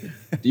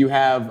 Do you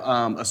have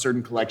a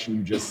certain collection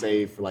you just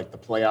save for like the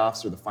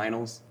playoffs or the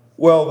finals?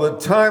 Well, the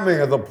timing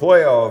of the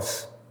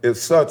playoffs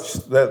is such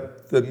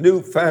that the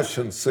new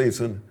fashion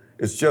season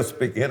is just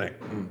beginning.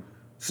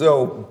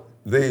 So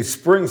the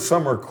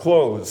spring-summer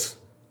clothes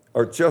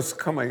are just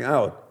coming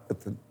out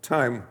at the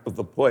time of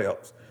the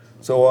playoffs.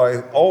 So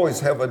I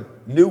always have a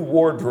new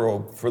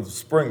wardrobe for the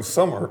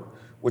spring-summer,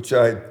 which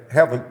I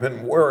haven't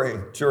been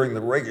wearing during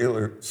the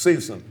regular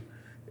season.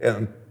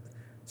 And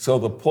so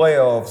the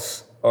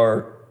playoffs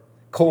are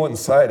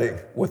coinciding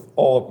with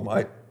all of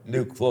my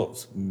new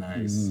clothes.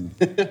 Nice.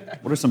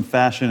 What are some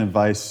fashion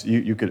advice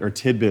you could, or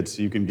tidbits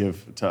you can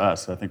give to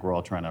us? I think we're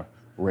all trying to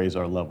raise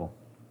our level.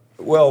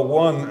 Well,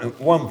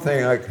 one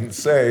thing I can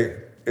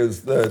say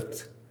is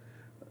that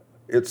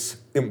it's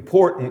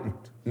important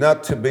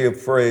not to be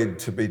afraid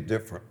to be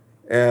different.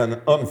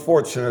 And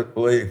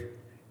unfortunately,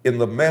 in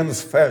the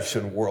men's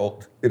fashion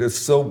world, it is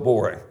so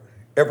boring.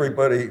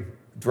 Everybody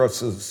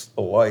dresses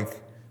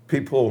alike.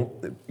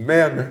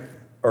 Men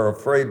are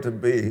afraid to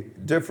be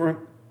different.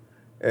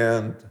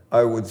 And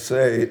I would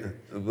say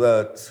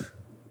that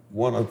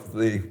one of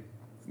the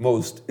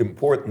most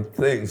important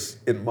things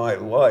in my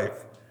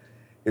life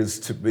is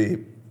to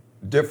be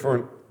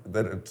different,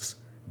 that it's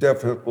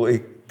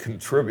definitely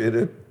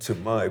contributed to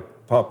my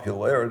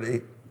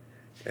popularity.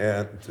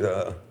 And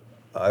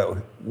I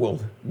will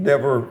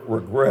never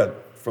regret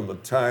from the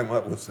time I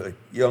was a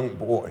young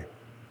boy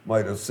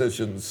my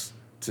decisions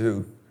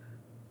to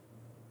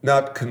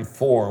not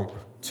conform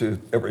to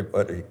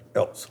everybody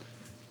else.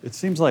 It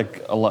seems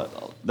like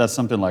that's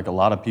something like a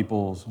lot of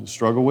people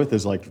struggle with,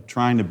 is like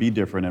trying to be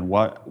different. And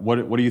what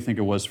do you think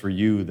it was for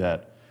you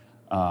that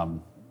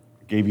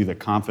gave you the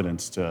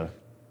confidence to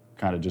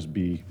kind of just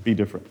be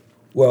different?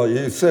 Well,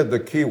 you said the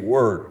key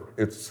word.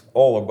 It's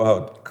all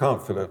about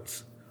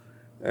confidence.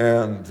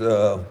 And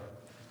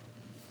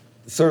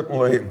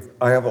certainly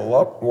I have a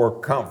lot more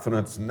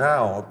confidence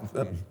now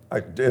than I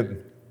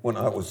did when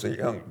I was a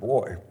young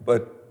boy.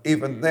 But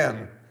even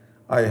then,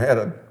 I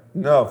had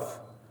enough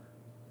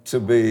to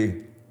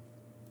be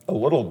a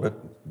little bit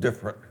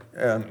different.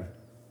 And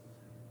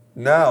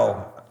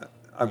now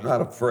I'm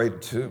not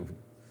afraid to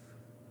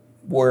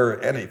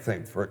wear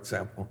anything, for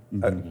example.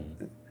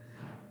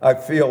 I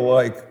feel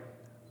like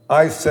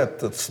I set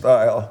the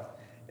style,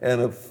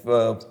 and if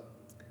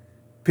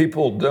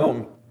people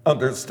don't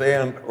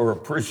understand or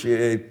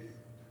appreciate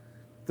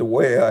the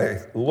way I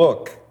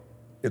look,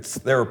 it's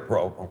their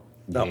problem,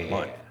 not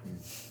mine.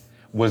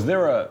 Was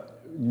there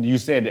you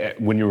said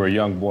when you were a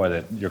young boy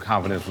that your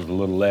confidence was a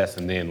little less,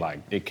 and then like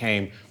it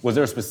came, was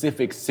there a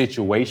specific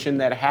situation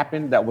that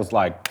happened that was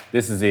like,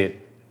 this is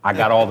it, I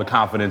got all the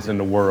confidence in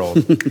the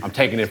world, I'm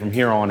taking it from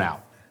here on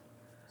out?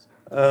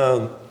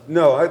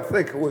 No, I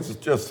think it was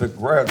just a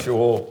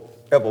gradual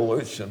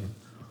evolution.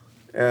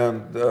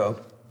 And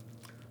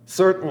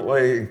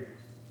certainly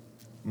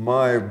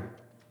my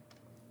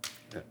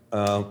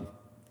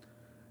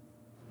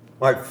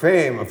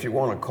fame, if you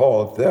want to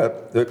call it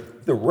that,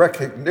 the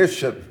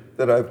recognition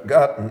that I've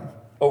gotten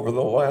over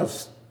the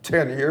last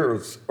 10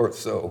 years or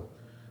so,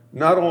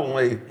 not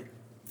only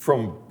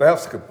from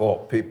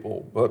basketball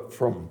people, but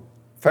from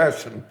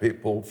fashion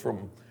people,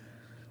 from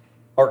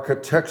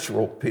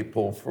architectural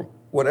people, from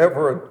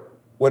whatever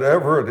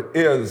it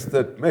is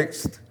that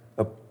makes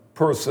a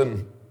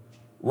person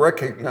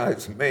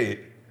recognize me,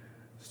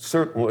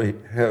 certainly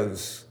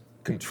has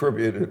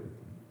contributed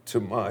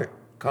to my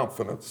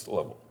confidence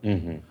level.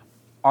 Mm-hmm.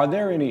 Are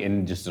there any,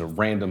 and just a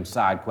random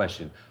side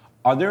question,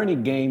 are there any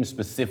games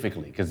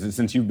specifically, because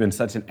since you've been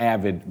such an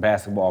avid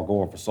basketball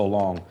goer for so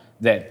long,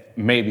 that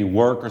maybe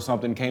work or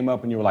something came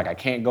up and you were like, I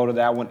can't go to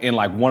that one, and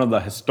like one of the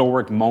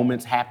historic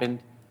moments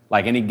happened?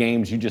 Like any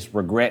games you just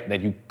regret that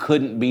you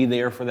couldn't be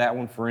there for that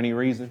one for any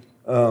reason?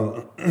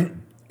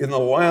 In the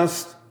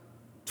last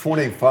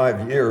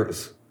 25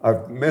 years,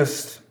 I've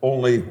missed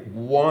only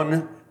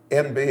one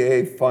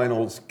NBA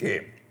Finals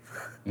game.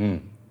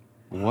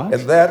 What?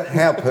 And that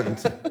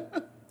happened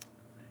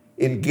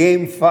in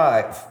Game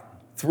 5,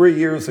 3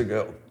 years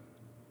ago,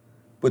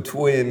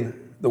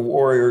 between the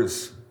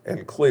Warriors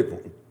and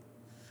Cleveland,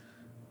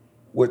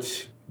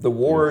 which the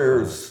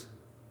Warriors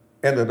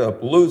ended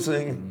up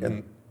losing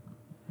and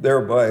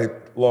thereby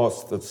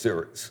lost the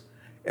series.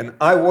 And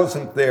I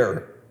wasn't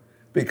there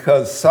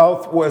because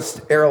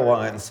Southwest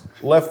Airlines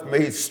left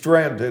me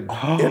stranded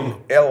in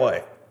LA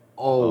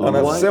on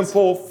a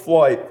simple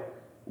flight,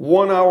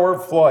 1 hour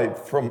flight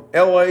from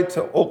LA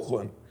to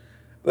Oakland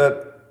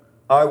that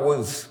I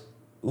was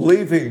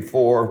leaving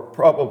for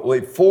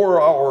probably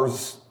 4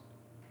 hours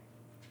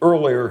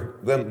earlier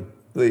than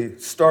the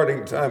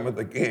starting time of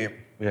the game.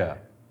 Yeah.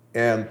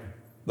 And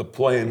the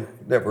plane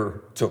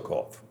never took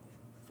off.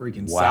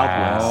 Freaking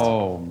Southwest.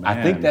 Oh, man.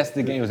 I think that's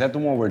the game. Is that the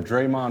one where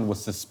Draymond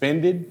was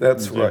suspended?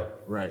 That's right.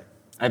 Right.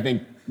 I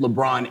think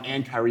LeBron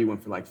and Kyrie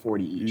went for like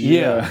 40 each.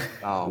 Yeah.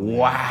 Oh, man.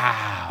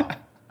 Wow.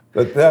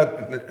 But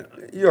that,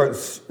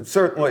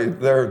 certainly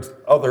there's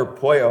other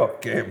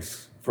playoff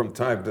games from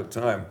time to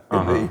time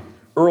in the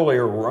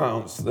earlier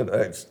rounds that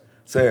I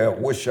say I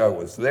wish I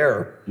was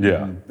there.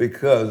 Yeah.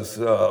 Because,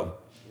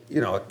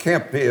 it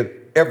can't be at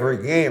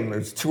every game.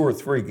 There's 2 or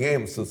 3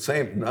 games the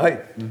same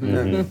night.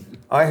 And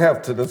I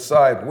have to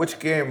decide which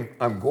game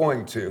I'm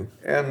going to.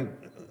 And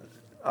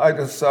I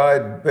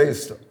decide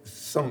based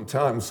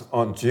sometimes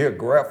on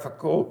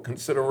geographical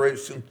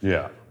consideration,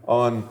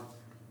 on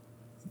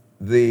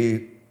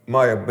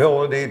my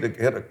ability to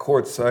get a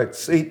courtside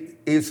seat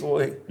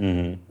easily.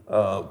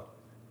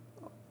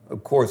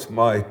 Of course,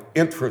 my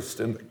interest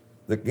in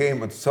the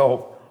game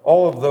itself,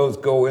 all of those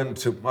go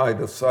into my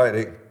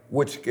deciding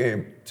which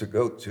game to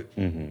go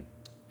to.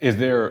 Is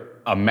there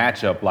a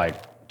matchup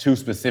like 2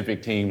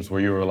 specific teams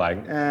where you were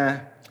like,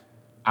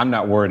 I'm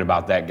not worried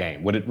about that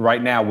game? Would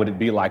it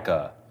be like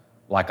a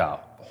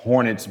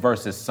Hornets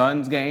versus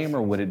Suns game,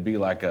 or would it be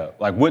like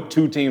what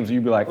 2 teams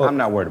you'd be like, I'm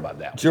not worried about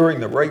that one? During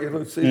the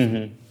regular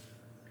season?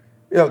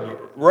 Yeah,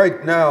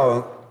 right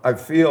now, I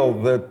feel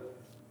that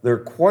there are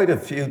quite a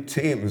few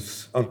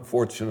teams,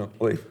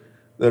 unfortunately,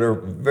 that are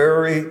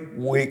very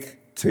weak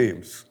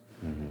teams,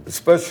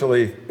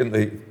 especially in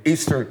the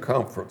Eastern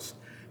Conference.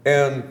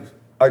 And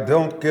I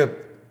don't get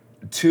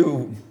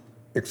too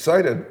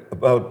excited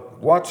about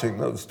watching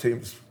those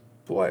teams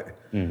play.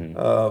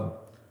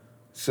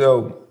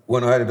 So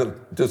when I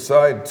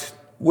decide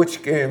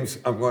which games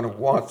I'm going to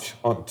watch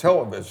on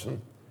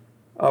television,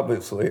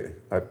 obviously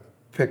I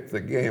pick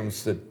the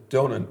games that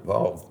don't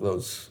involve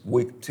those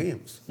weak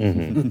teams.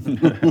 Even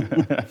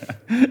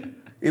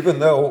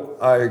though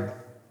I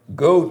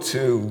go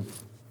to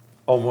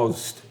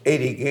almost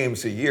 80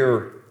 games a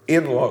year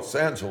in Los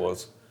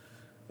Angeles,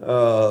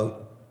 I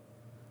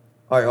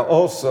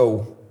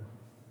also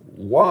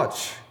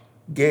watch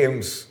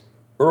games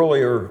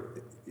earlier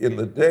in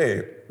the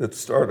day that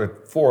start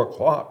at 4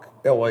 o'clock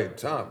LA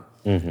time.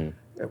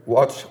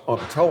 Watch on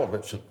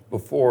television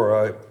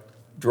before I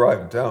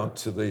drive down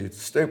to the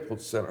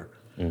Staples Center.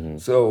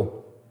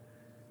 So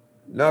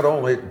not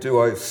only do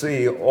I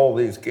see all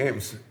these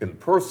games in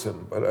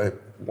person, but I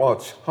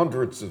watch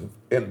hundreds of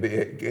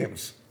NBA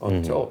games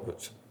on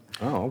television.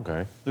 Oh,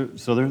 okay.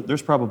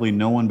 There's probably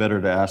no one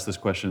better to ask this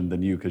question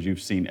than you because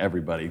you've seen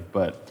everybody.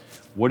 But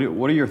what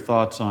are your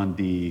thoughts on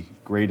the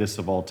greatest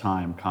of all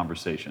time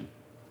conversation?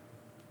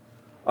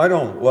 I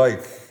don't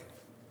like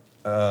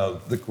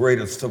the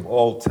greatest of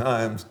all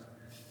times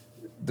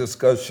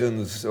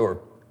discussions or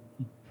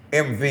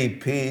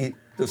MVP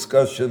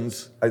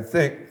discussions. I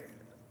think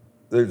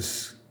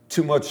there's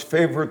too much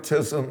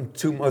favoritism,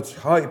 too much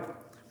hype,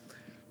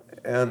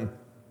 and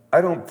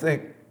I don't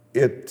think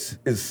it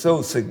is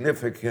so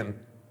significant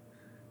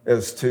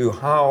as to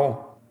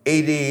how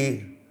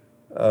 80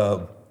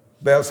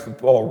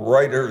 basketball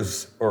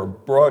writers or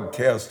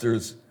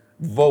broadcasters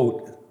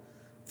vote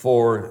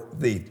for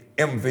the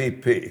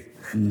MVP.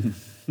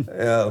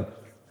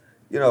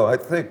 I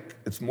think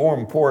it's more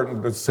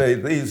important to say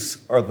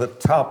these are the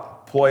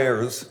top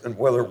players, and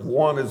whether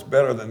one is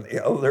better than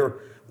the other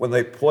when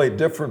they play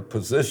different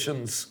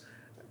positions,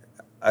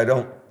 I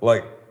don't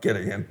like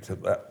getting into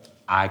that.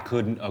 I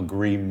couldn't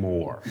agree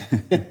more.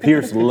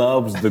 Pierce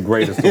loves the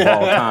greatest of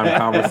all time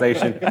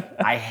conversation.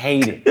 I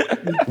hate it.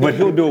 But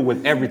he'll do it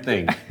with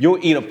everything. You'll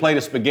eat a plate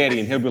of spaghetti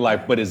and he'll be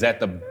like, but is that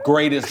the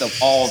greatest of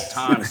all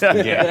time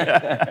spaghetti?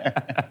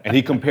 And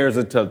he compares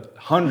it to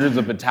hundreds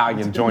of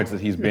Italian joints that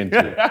he's been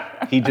to.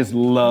 He just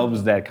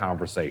loves that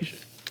conversation.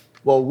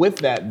 Well, with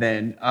that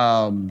then,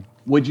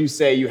 would you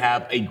say you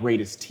have a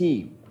greatest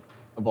team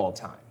of all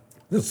time?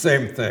 The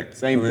same thing.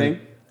 Same thing?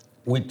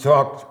 We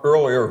talked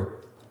earlier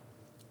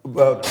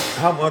about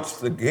how much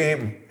the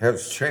game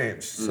has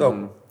changed.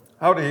 So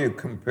how do you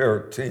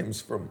compare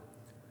teams from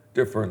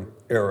different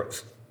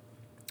eras?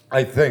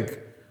 I think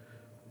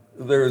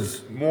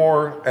there's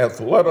more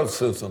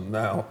athleticism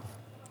now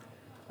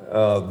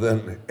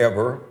than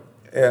ever,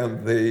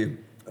 and the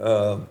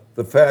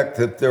fact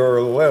that there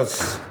are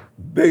less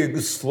big,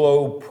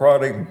 slow,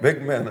 prodding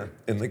big men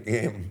in the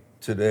game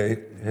today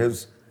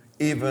has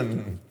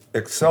even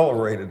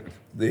accelerated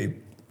the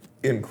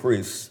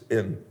increase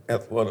in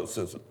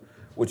athleticism,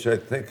 which I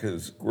think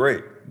is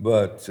great.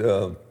 But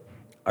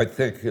I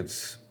think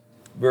it's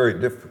very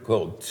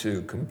difficult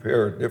to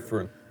compare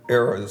different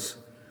eras.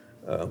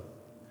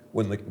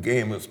 when the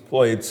game is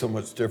played so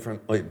much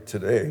differently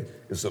today,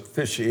 is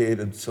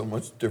officiated so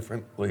much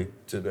differently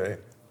today.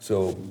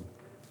 So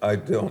I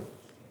don't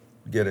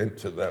get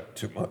into that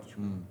too much.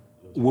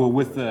 Well,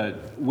 with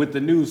the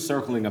news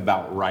circling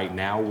about right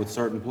now with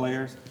certain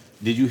players,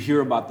 did you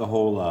hear about the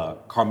whole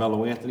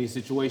Carmelo Anthony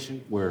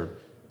situation where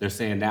they're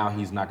saying now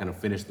he's not going to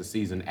finish the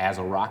season as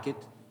a Rocket?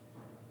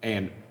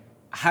 And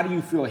how do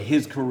you feel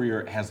his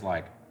career has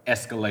like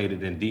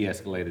escalated and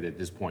de-escalated at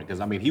this point? Because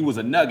I mean, he was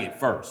a Nugget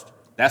first.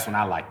 That's when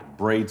I liked him,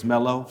 Braids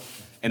Mello.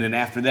 And then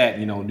after that,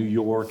 you know, New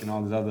York and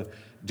all this other.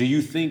 Do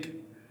you think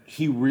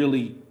he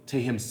really,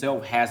 to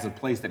himself, has a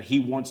place that he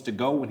wants to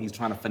go when he's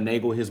trying to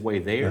finagle his way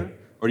there?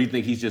 Or do you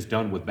think he's just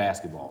done with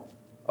basketball?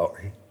 Oh,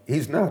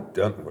 he's not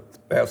done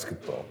with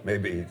basketball.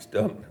 Maybe he's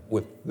done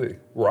with the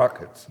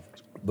Rockets.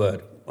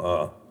 But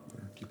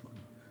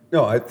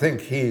no, I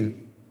think he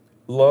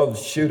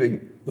loves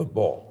shooting the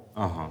ball.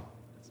 Uh-huh.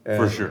 And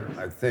For sure.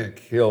 I think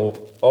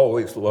he'll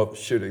always love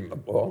shooting the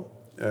ball.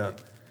 And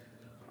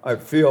I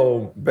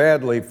feel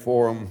badly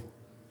for him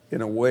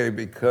in a way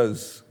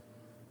because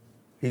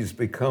he's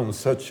become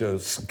such a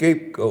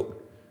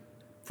scapegoat,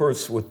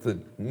 first with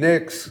the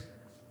Knicks,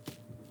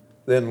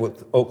 then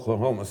with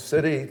Oklahoma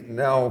City,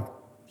 now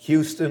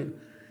Houston.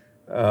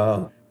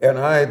 And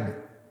I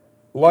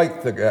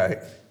like the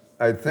guy.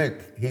 I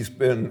think he's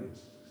been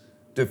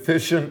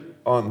deficient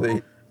on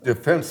the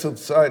defensive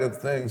side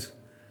of things,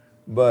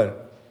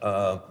 but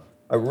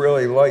I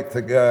really like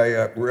the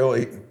guy. I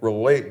really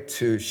relate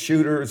to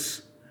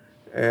shooters,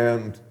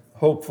 and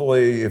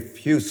hopefully if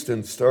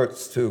Houston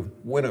starts to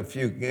win a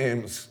few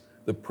games,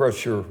 the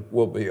pressure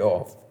will be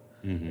off,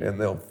 and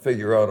they'll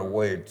figure out a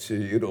way to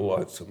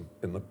utilize him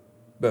in the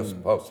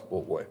best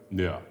possible way.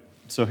 Yeah.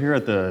 So here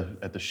at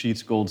the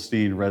Sheets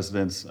Goldstein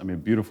residence, I mean,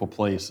 beautiful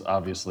place,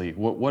 obviously.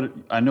 What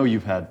I know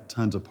you've had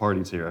tons of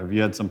parties here. Have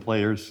you had some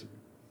players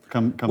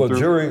come Well, through?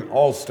 during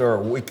All-Star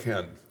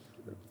Weekend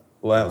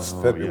last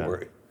Oh,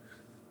 February,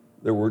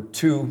 there were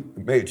two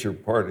major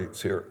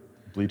parties here.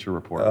 Bleacher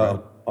Report. Right?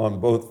 On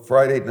both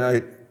Friday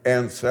night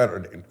and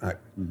Saturday night.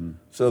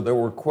 So there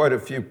were quite a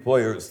few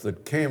players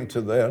that came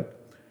to that.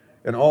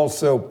 And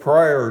also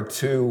prior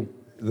to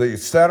the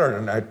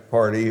Saturday night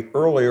party,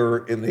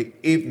 earlier in the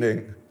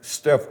evening,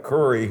 Steph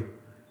Curry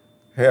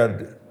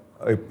had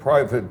a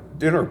private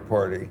dinner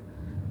party.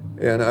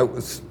 And I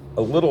was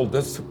a little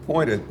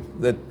disappointed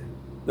that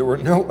there were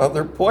no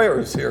other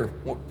players here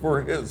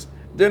for his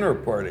dinner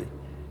party.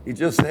 He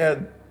just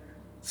had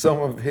some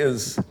of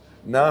his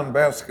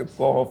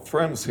non-basketball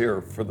friends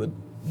here for the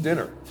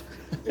dinner.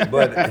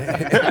 But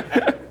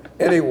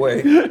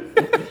anyway,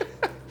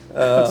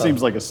 That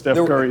seems like a Steph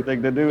there- Curry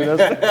thing to do,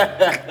 doesn't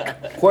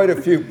it? quite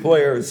a few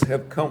players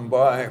have come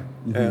by,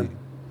 and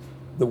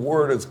the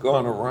word has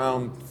gone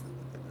around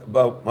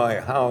about my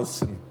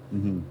house,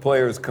 and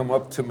players come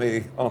up to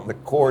me on the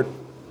court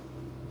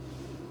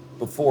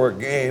before a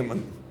game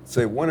and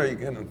say, "When are you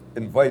going to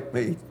invite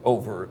me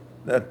over?"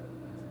 That's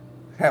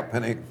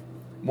happening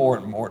more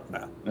and more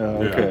now.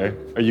 Okay.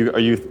 Are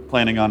you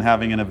planning on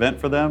having an event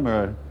for them,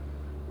 or?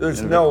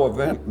 There's no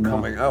event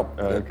coming up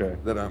okay.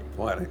 that I'm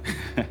planning.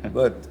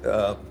 But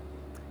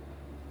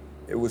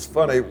it was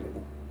funny,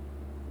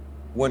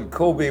 when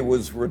Kobe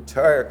was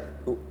retired,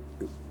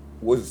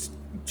 was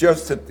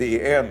just at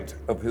the end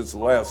of his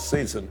last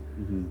season,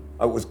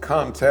 I was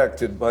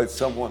contacted by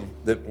someone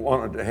that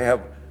wanted to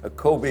have a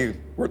Kobe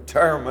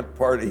retirement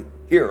party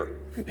here.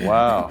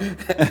 Wow.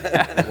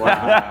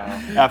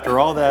 After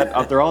all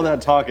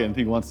that talking,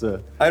 he wants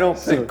to. I don't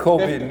think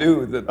Kobe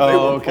knew that they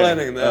were okay.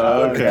 planning that.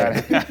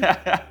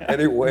 Okay.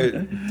 Anyway,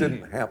 it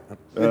didn't happen.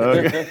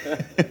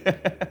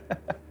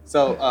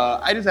 So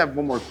I just have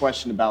one more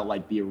question about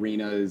like the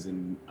arenas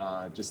and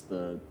just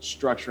the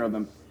structure of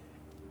them.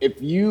 If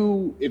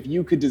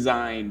you could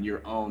design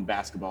your own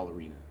basketball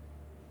arena,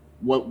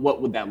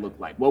 what would that look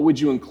like? What would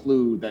you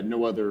include that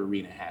no other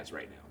arena has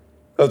right now?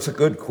 That's a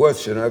good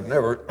question. I've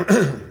never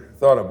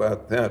thought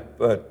about that,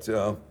 but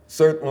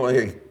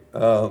certainly,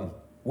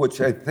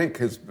 which I think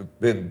has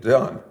been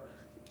done,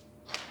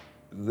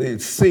 the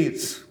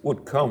seats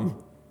would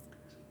come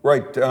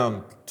right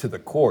down to the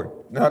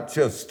court, not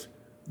just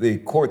the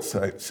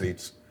courtside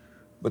seats,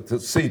 but the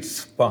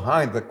seats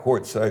behind the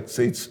courtside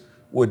seats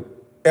would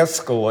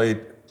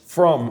escalate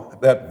from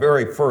that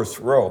very first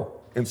row.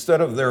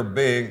 Instead of there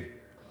being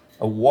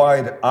a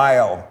wide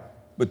aisle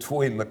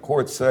between the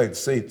courtside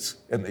seats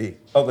and the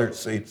other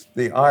seats,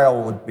 the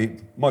aisle would be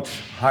much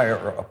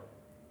higher up.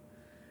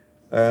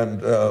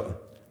 And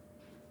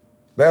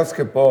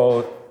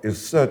basketball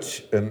is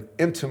such an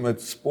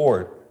intimate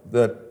sport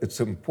that it's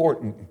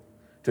important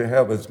to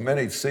have as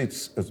many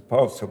seats as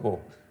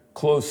possible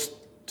close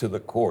to the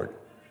court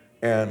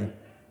and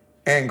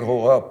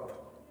angle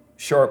up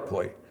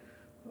sharply,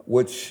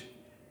 which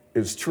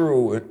is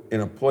true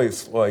in a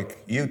place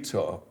like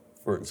Utah,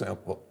 for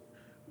example.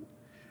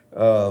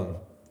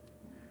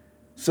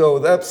 So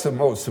that's the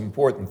most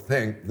important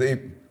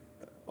thing.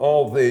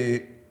 All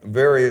the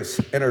various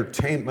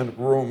entertainment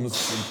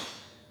rooms,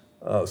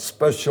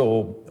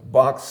 special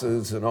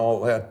boxes and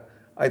all that,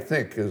 I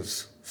think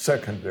is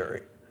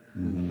secondary.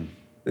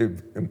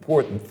 The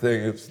important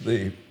thing is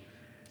the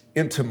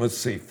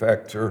intimacy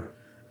factor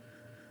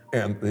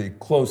and the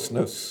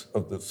closeness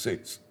of the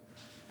seats.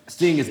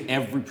 Seeing as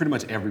pretty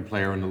much every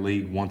player in the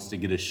league wants to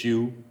get a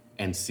shoe,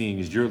 and seeing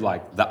as you're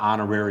like the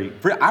honorary,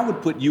 I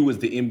would put you as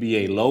the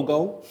NBA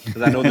logo,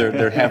 because I know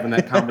they're having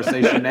that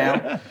conversation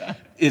now.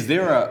 Is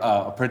there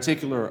a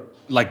particular,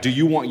 like, do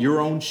you want your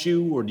own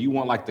shoe, or do you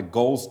want like the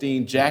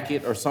Goldstein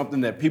jacket or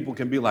something that people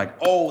can be like,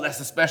 oh, that's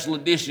a special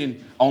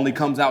edition, only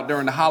comes out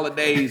during the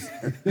holidays?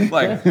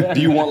 Like, do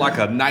you want like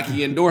a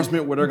Nike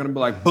endorsement where they're gonna be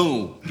like,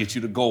 boom, get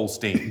you the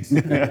Goldsteins.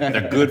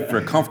 They're good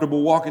for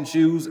comfortable walking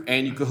shoes,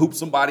 and you can hoop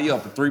somebody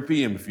up at 3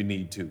 p.m. if you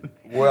need to.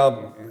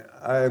 Well,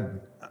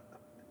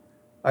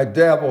 I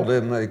dabbled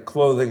in the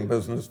clothing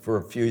business for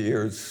a few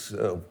years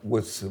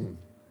with some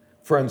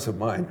friends of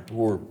mine who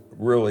were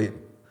really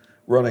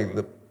running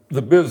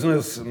the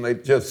business, and they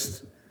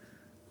just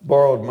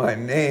borrowed my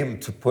name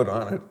to put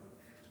on it.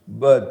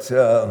 But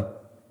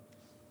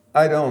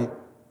I don't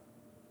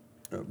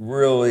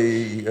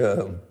really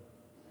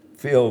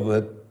feel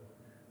that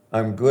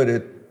I'm good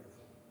at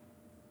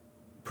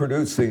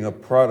producing a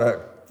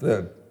product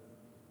that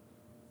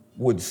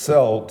would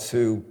sell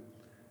to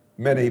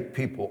many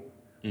people,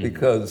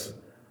 because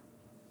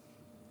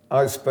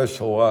I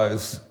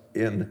specialize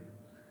in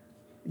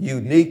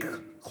unique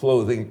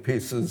clothing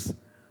pieces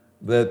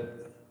that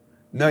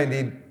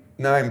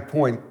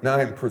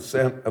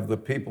 99.9% of the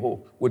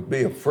people would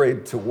be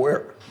afraid to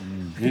wear.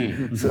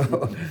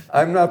 So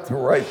I'm not the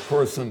right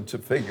person to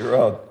figure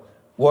out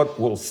what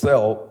will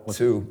sell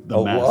to The a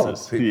lot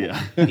masses. of people.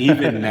 Yeah.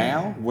 Even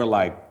now, we're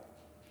like,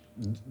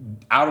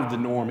 out of the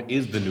norm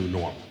is the new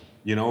normal.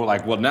 You know,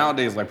 like, well,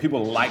 nowadays, like,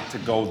 people like to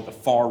go the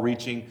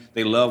far-reaching.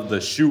 They love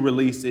the shoe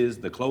releases,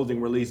 the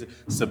clothing releases,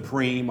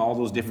 Supreme, all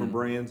those different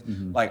brands.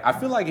 Like, I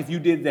feel like if you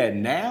did that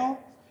now,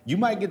 you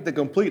might get the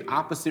complete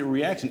opposite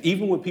reaction.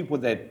 Even with people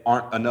that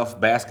aren't enough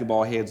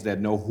basketball heads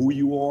that know who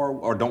you are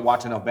or don't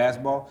watch enough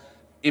basketball,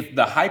 if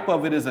the hype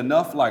of it is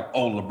enough, like,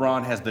 oh,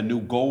 LeBron has the new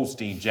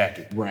Goldstein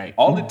jacket. Right.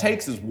 All it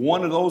takes is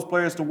one of those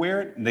players to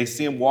wear it, and they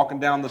see him walking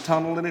down the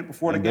tunnel in it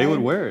before the And game. they would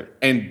wear it.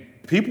 And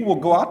people will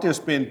go out there,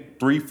 spend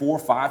 3, 4,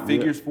 5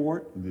 figures for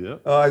it. Yeah.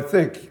 I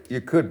think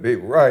you could be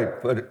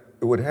right, but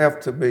it would have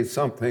to be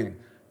something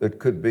that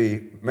could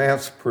be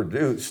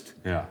mass-produced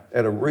Yeah.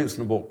 at a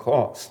reasonable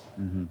cost.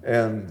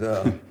 And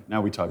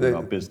Now we talk the,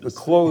 about the business.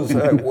 clothes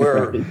I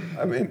wear,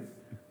 I mean,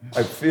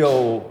 I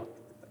feel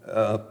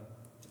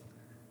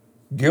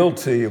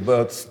guilty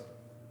about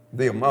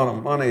the amount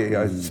of money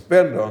I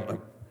spend on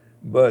them,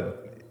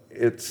 but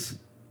it's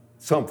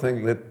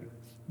something that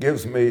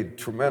gives me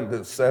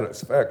tremendous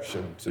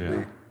satisfaction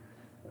to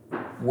be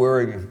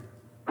wearing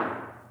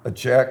a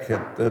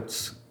jacket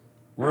that's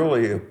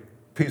really a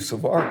piece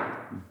of art.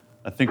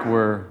 I think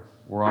we're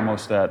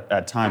almost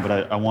at time,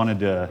 but I wanted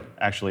to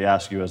actually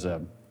ask you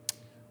to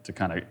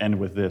kind of end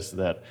with this,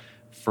 that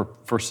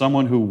for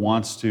someone who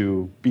wants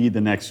to be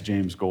the next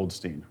James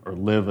Goldstein or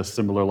live a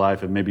similar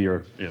life, and maybe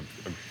you're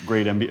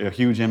a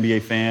huge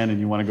NBA fan and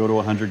you want to go to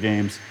 100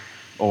 games,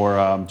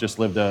 or just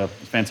lived a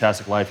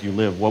fantastic life you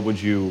live,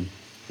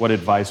 what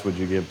advice would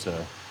you give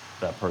to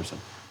that person?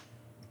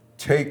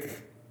 Take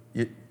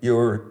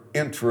your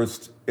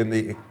interest in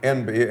the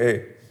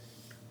NBA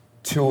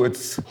to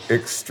its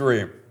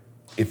extreme.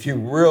 If you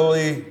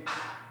really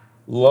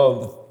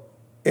love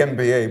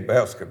NBA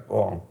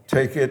basketball,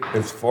 take it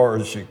as far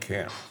as you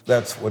can.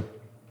 That's what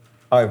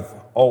I've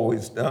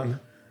always done,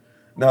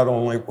 not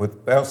only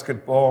with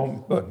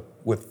basketball, but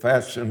with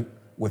fashion,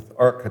 with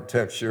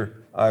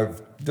architecture. I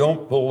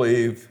don't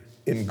believe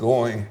in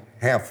going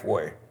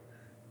halfway.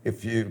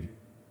 If you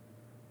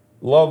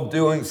love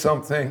doing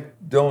something,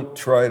 don't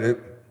try to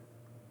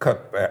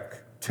cut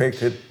back.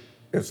 Take it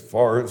as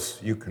far as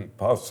you can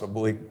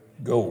possibly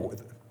go with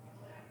it.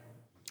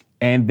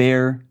 And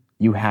there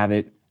you have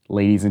it,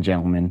 ladies and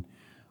gentlemen,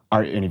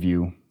 our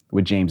interview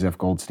with James F.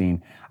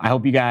 Goldstein. I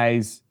hope you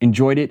guys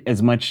enjoyed it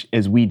as much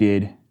as we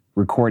did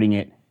recording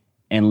it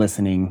and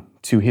listening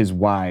to his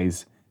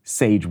wise,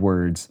 sage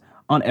words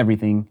on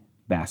everything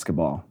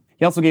basketball.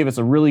 He also gave us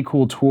a really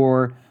cool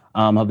tour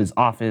of his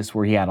office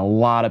where he had a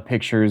lot of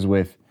pictures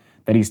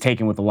that he's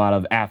taken with a lot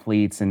of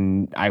athletes,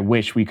 and I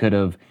wish we could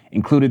have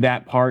included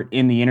that part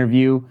in the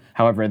interview.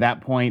 However, at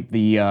that point,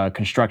 the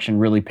construction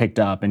really picked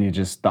up, and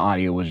the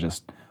audio was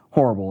just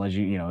horrible. As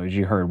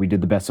you heard, we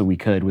did the best that we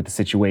could with the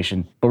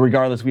situation. But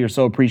regardless, we are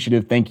so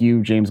appreciative. Thank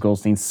you, James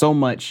Goldstein, so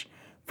much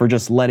for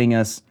just letting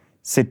us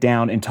sit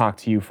down and talk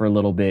to you for a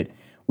little bit.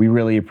 We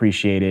really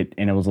appreciate it,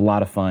 and it was a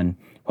lot of fun.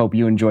 Hope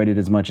you enjoyed it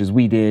as much as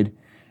we did.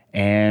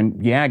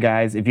 And yeah,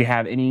 guys, if you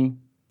have any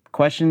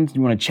questions,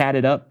 you want to chat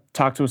it up,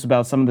 talk to us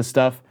about some of the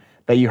stuff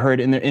that you heard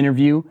in the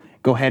interview,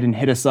 go ahead and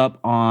hit us up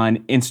on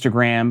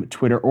Instagram,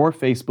 Twitter, or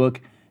Facebook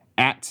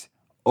at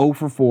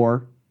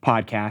 0for4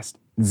 podcast,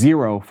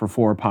 0 for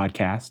 4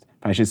 podcast,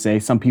 I should say.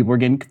 Some people are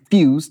getting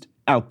confused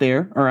out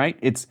there, all right?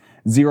 It's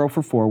 0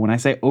 for 4. When I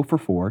say 0 for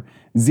 4,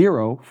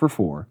 0 for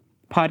 4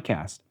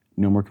 podcast.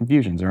 No more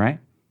confusions, all right?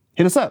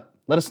 Hit us up.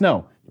 let us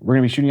know. We're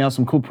going to be shooting out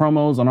some cool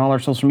promos on all our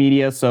social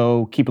media,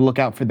 so keep a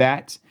lookout for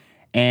that.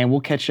 And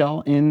we'll catch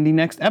y'all in the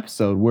next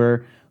episode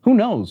where, who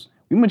knows,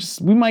 we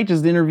might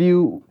just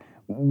interview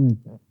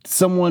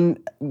someone,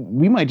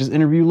 we might just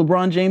interview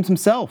LeBron James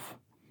himself.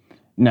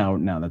 No,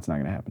 that's not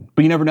going to happen.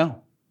 But you never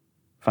know.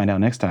 Find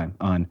out next time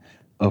on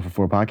 0 for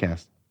 4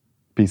 Podcast.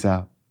 Peace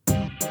out.